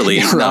 well,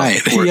 clearly,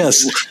 right. No.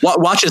 Yes.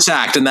 Watch us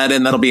act, and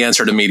that'll be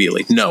answered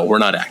immediately. No, we're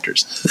not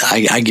actors.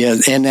 I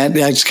guess, and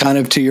that's kind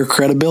of to your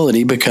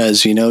credibility,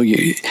 because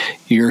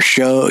your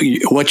show,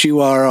 what you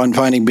are on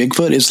Finding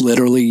Bigfoot is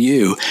literally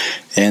you,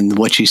 and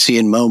what you see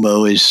in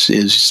Momo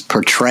is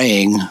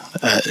portraying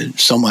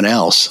someone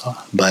else.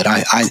 But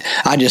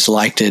I just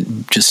liked it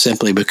just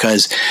simply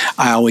because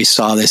I always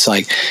saw this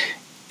like.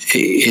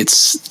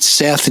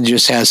 Seth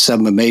just has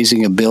some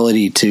amazing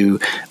ability to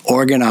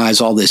organize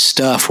all this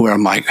stuff where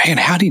I'm like, man,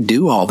 how do you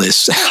do all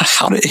this?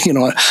 How do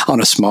on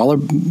a smaller,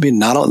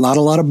 not a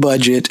lot of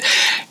budget,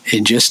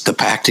 and just the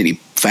fact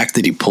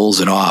that he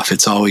pulls it off,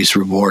 it's always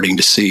rewarding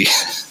to see.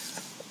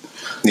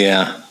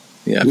 Yeah,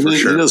 for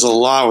sure. He does a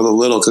lot with a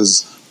little,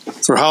 because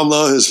for how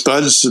low his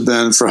budgets have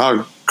been, for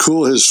how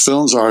cool his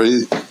films are,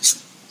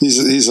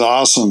 he's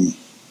awesome.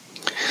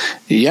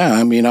 Yeah,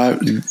 I mean,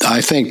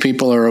 I think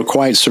people are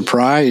quite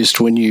surprised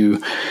when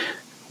you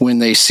when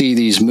they see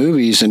these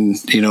movies, and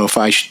if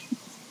I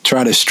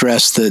try to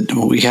stress that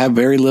we have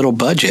very little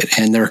budget,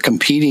 and they're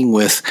competing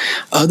with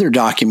other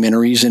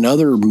documentaries and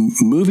other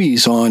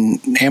movies on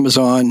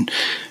Amazon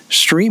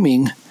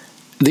streaming.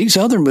 These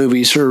other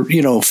movies are,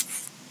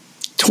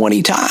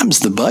 20 times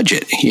the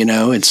budget.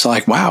 It's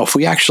like, wow, if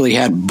we actually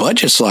had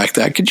budgets like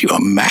that, could you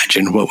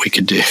imagine what we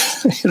could do?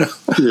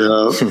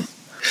 Yeah.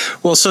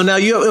 Well, so now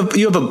you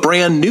have a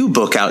brand new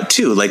book out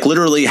too. Like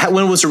literally,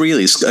 when was the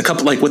release?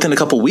 Within a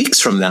couple weeks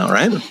from now,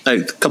 right?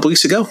 Like a couple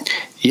weeks ago.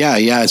 Yeah.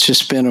 It's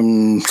just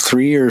been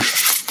 3 or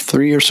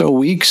so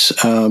weeks.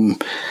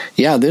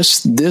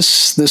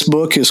 This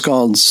book is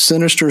called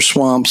Sinister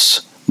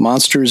Swamps: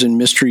 Monsters and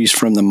Mysteries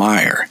from the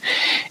Mire,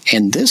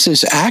 and this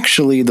is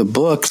actually the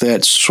book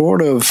that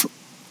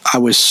I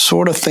was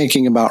sort of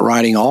thinking about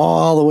writing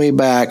all the way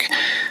back,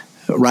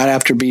 right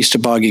after Beast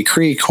of Boggy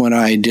Creek, when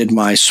I did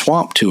my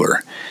swamp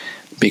tour,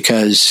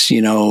 because,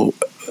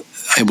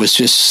 it was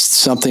just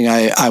something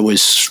I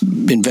was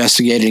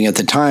investigating at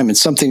the time, and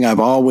something I've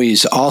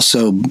always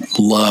also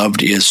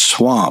loved is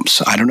swamps.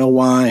 I don't know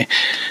why,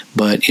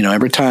 but,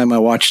 every time I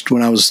watched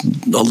when I was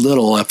a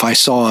little, if I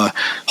saw a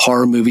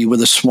horror movie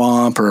with a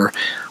swamp, or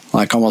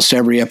like almost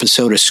every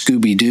episode of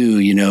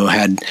Scooby-Doo,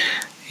 had,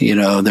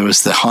 there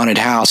was the haunted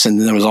house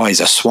and there was always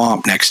a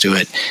swamp next to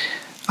it.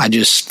 I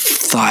just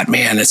thought,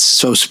 man, it's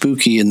so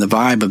spooky, and the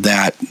vibe of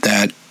that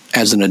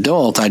as an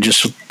adult, I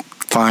just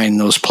find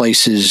those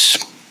places,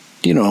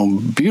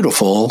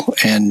 beautiful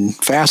and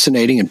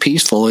fascinating and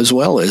peaceful, as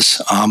well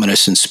as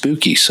ominous and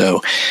spooky.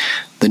 So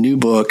the new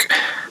book,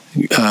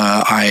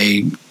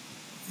 I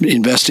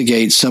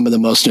investigate some of the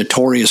most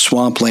notorious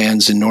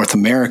swamplands in North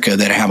America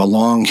that have a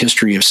long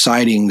history of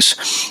sightings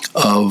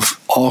of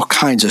all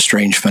kinds of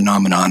strange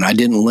phenomenon. I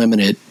didn't limit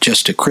it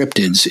just to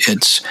cryptids.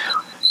 It's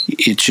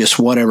just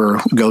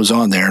whatever goes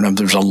on there. And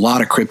there's a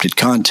lot of cryptid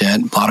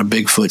content, a lot of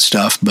Bigfoot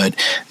stuff, but,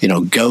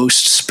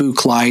 ghosts,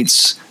 spook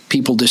lights,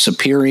 people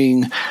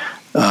disappearing,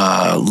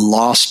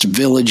 lost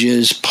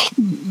villages,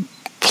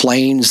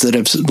 planes that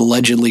have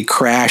allegedly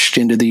crashed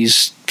into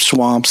these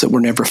swamps that were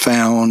never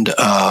found,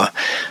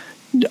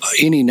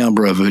 any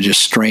number of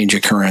just strange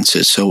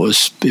occurrences. So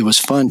it was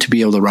fun to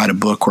be able to write a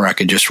book where I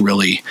could just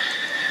really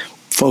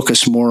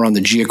focus more on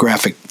the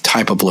geographic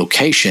type of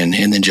location,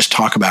 and then just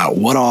talk about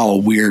what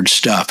all weird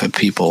stuff have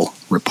people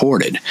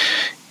reported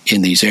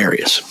in these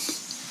areas.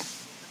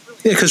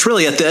 Yeah, because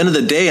really, at the end of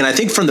the day, and I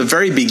think from the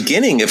very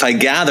beginning, if I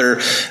gather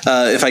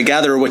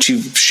what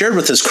you've shared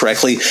with us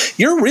correctly,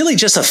 you're really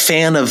just a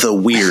fan of the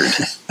weird.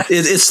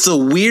 It's the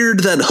weird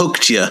that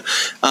hooked you,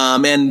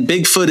 and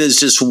Bigfoot is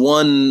just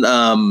one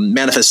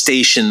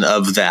manifestation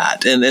of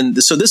that.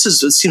 And so it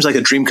seems like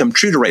a dream come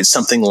true to write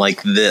something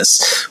like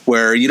this,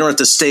 where you don't have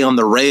to stay on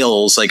the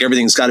rails. Like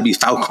everything's got to be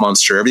Fouke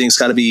Monster, everything's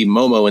got to be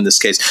Momo in this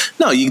case.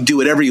 No, you can do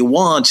whatever you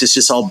want. It's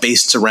just all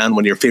based around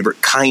one of your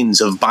favorite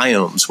kinds of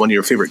biomes, one of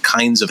your favorite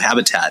kinds of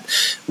habitat,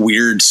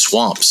 weird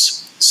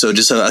swamps. So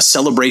just a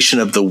celebration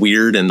of the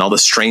weird and all the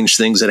strange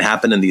things that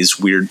happen in these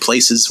weird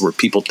places where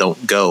people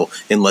don't go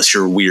unless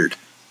you're weird.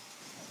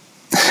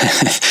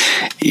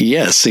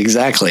 Yes,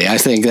 exactly. I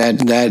think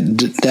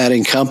that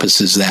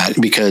encompasses that,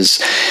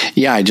 because,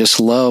 I just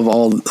love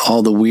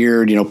all the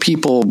weird,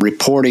 people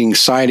reporting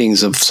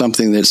sightings of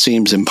something that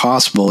seems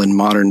impossible in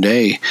modern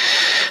day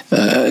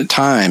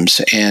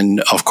times.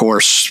 And of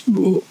course,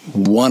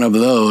 one of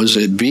those,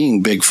 it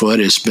being Bigfoot,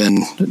 has been,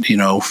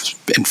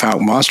 and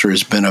Fouke Monster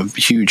has been a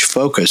huge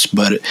focus.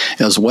 But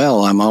as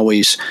well, I'm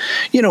always,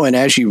 and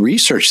as you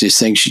research these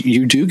things,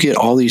 you do get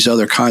all these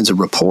other kinds of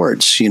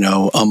reports,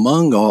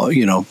 among all,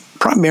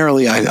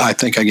 primarily, I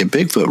think I get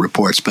Bigfoot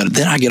reports, but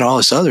then I get all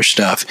this other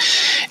stuff.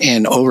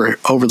 And over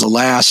the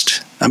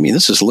last,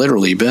 this has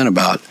literally been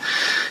about,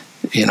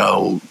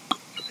 8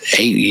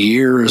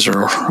 years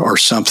or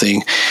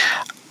something.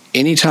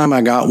 Anytime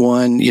I got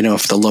one,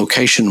 if the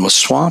location was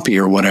swampy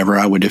or whatever,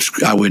 I would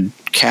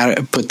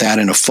put that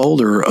in a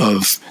folder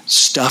of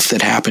stuff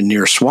that happened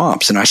near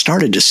swamps. And I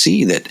started to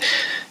see that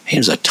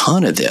there's a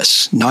ton of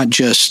this, not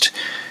just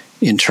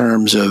in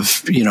terms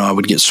of, I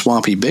would get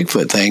swampy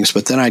Bigfoot things,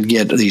 but then I'd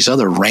get these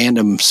other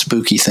random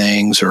spooky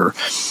things or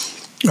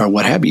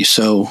what have you.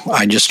 So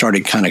I just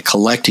started kind of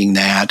collecting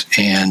that.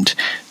 And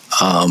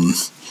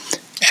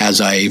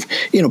as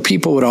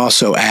people would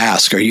also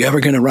ask, are you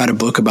ever going to write a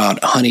book about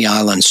Honey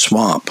Island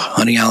Swamp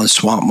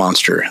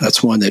Monster?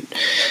 That's one that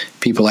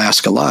people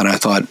ask a lot. I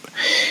thought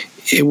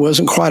it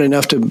wasn't quite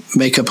enough to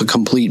make up a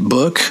complete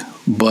book,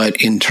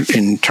 but in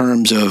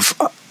terms of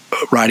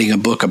writing a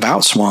book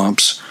about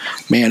swamps,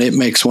 man, it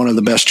makes one of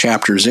the best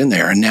chapters in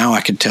there. And now I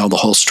could tell the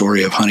whole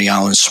story of Honey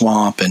Island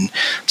Swamp and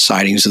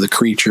sightings of the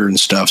creature and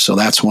stuff. So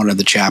that's one of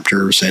the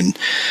chapters. And,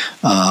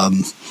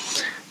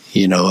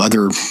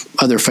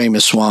 other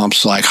famous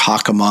swamps like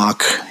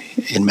Hockomock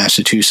in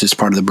Massachusetts,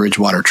 part of the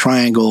Bridgewater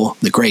Triangle,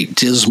 the Great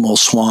Dismal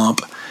Swamp,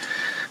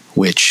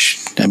 which,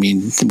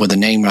 with a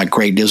name like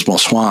Great Dismal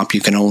Swamp,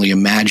 you can only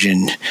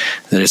imagine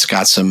that it's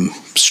got some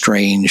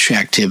strange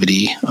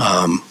activity.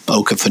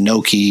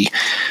 Okefenokee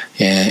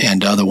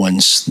and other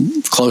ones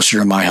closer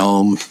to my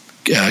home,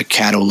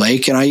 Caddo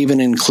Lake, and I even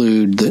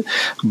include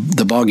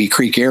the Boggy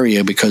Creek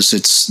area because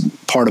it's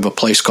part of a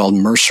place called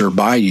Mercer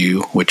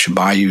Bayou, which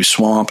Bayou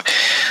Swamp.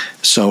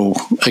 So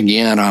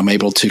again, I'm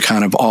able to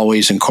kind of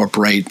always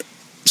incorporate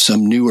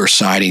some newer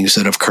sightings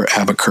that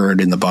have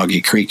occurred in the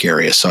Boggy Creek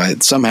area. So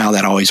somehow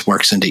that always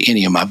works into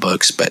any of my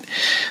books. But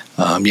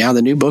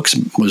the new books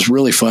was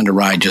really fun to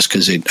write just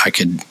because I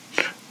could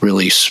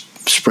really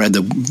spread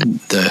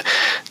the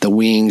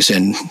wings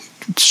and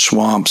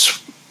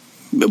swamps.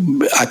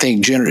 I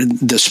think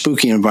the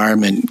spooky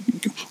environment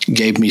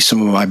gave me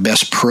some of my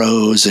best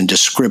prose and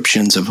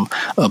descriptions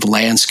of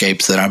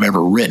landscapes that I've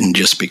ever written,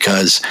 just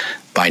because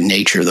by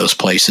nature those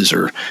places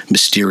are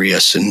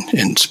mysterious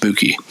and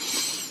spooky.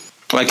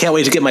 Well, I can't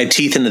wait to get my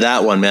teeth into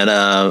that one, man.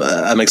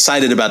 I'm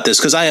excited about this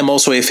because I am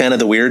also a fan of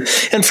the weird.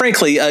 And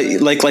frankly,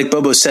 like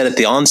Bobo said at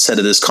the onset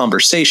of this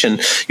conversation,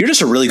 you're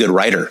just a really good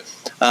writer.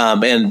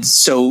 And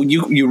so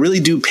you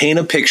really do paint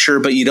a picture,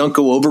 but you don't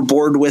go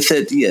overboard with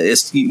it.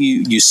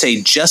 You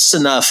say just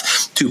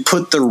enough to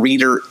put the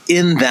reader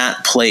in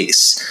that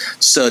place,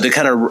 so they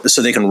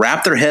can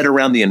wrap their head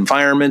around the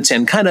environment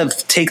and kind of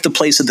take the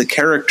place of the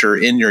character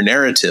in your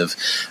narrative.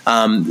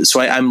 So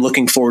I'm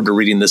looking forward to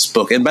reading this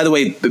book. And by the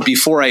way,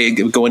 before I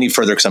go any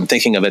further, because I'm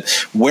thinking of it,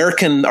 where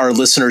can our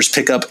listeners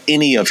pick up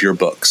any of your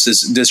books?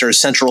 Is there a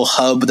central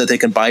hub that they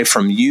can buy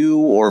from you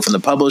or from the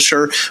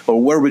publisher,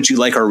 or where would you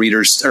like our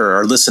readers or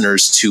our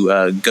listeners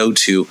to go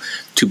to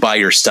buy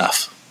your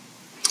stuff?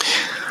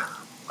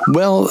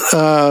 Well,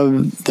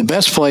 the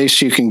best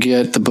place you can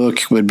get the book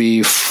would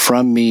be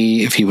from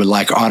me if you would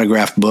like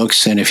autographed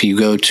books. And if you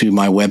go to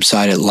my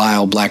website at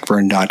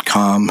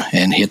lyleblackburn.com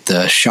and hit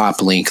the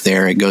shop link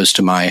there, it goes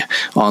to my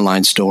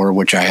online store,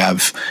 which I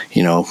have,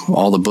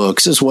 all the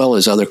books as well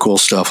as other cool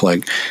stuff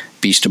like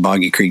Beast of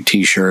Boggy Creek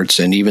t-shirts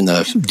and even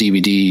the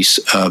DVDs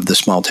of the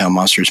Small Town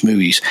Monsters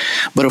movies.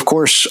 But of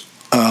course,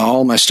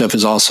 all my stuff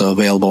is also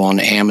available on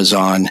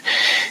Amazon,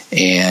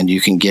 and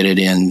you can get it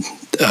in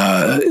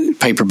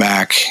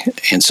paperback,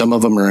 and some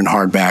of them are in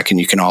hardback, and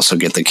you can also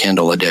get the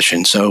Kindle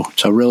edition. So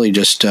really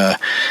just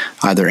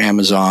either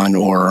Amazon,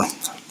 or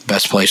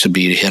best place would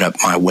be to hit up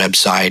my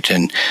website.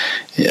 And,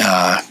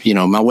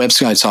 my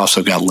website's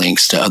also got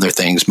links to other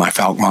things, my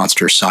Falk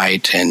Monster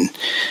site and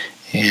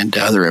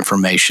other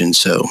information.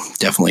 So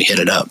definitely hit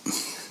it up.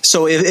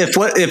 So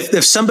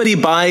if somebody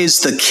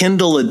buys the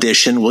Kindle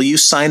edition, will you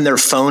sign their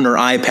phone or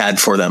iPad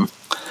for them?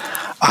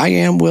 I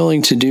am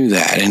willing to do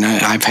that. And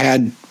I've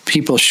had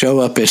people show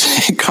up at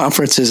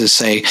conferences and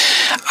say,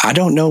 I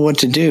don't know what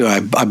to do. I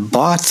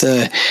bought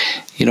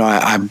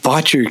I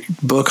bought your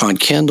book on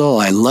Kindle.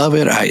 I love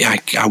it.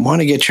 I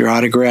want to get your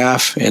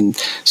autograph. And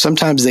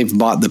sometimes they've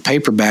bought the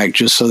paperback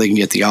just so they can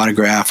get the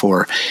autograph,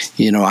 or,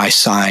 I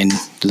sign,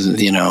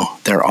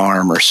 their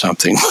arm or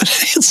something.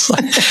 It's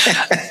like,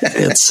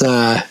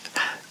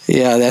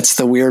 that's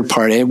the weird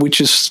part, which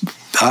is,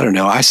 I don't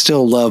know. I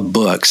still love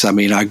books. I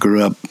mean, I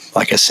grew up,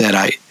 like I said,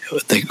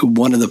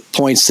 one of the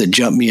points that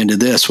jumped me into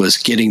this was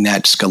getting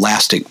that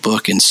Scholastic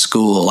book in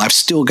school. I've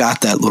still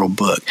got that little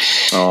book.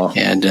 Oh,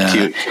 and,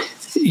 cute.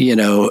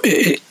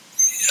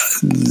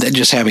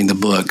 Just having the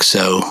book.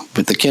 So,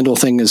 but the Kindle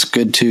thing is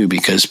good too,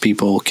 because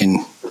people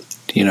can,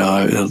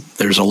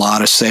 there's a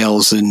lot of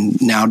sales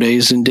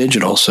nowadays in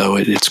digital. So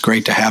it's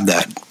great to have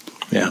that.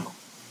 Yeah.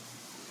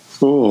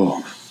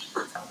 Cool.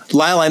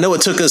 Lyle, I know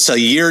it took us a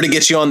year to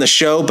get you on the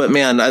show, but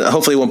man,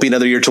 hopefully it won't be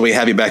another year till we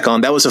have you back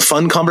on. That was a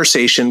fun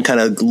conversation, kind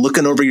of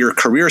looking over your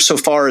career so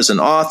far as an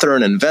author,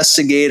 an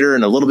investigator,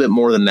 and a little bit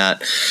more than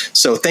that.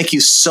 So thank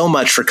you so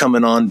much for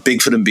coming on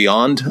Bigfoot and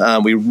Beyond.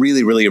 We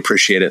really, really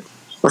appreciate it.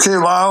 Okay,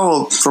 Lyle,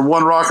 well, from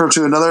one rocker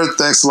to another,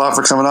 thanks a lot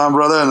for coming on,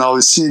 brother. And I'll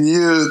be seeing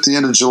you at the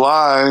end of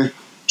July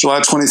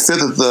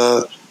 25th at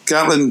the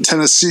Gatlinburg,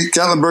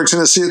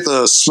 Tennessee at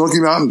the Smoky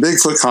Mountain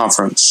Bigfoot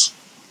Conference.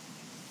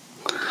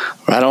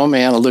 Right on,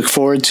 man. I look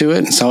forward to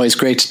it. It's always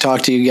great to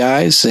talk to you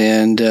guys,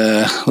 and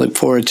look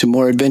forward to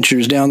more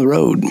adventures down the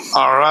road.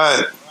 All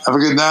right. Have a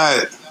good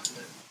night.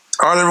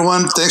 All right,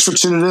 everyone. Thanks for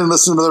tuning in and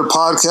listening to another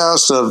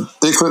podcast of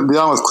Bigfoot and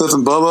Beyond with Cliff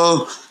and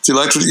Bobo. If you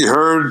liked what you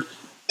heard,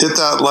 hit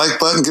that like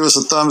button, give us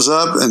a thumbs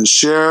up, and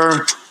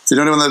share. If you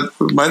know anyone that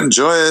might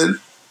enjoy it,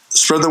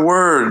 spread the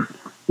word.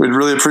 We'd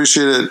really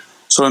appreciate it.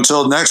 So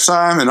until next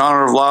time, in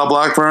honor of Lyle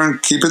Blackburn,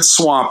 keep it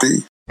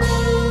swampy.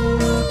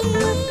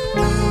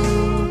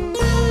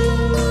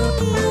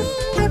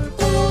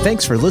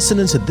 Thanks for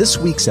listening to this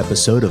week's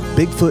episode of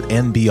Bigfoot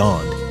and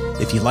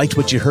Beyond. If you liked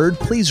what you heard,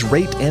 please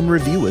rate and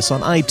review us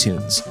on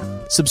iTunes.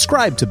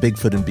 Subscribe to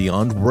Bigfoot and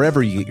Beyond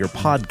wherever you get your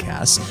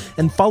podcasts,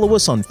 and follow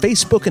us on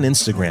Facebook and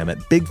Instagram at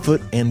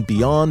Bigfoot and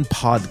Beyond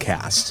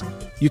Podcast.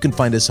 You can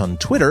find us on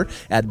Twitter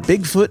at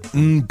Bigfoot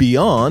and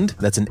Beyond,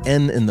 that's an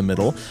N in the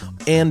middle,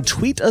 and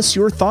tweet us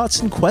your thoughts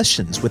and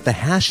questions with the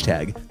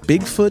hashtag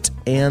Bigfoot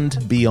and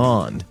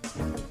Beyond.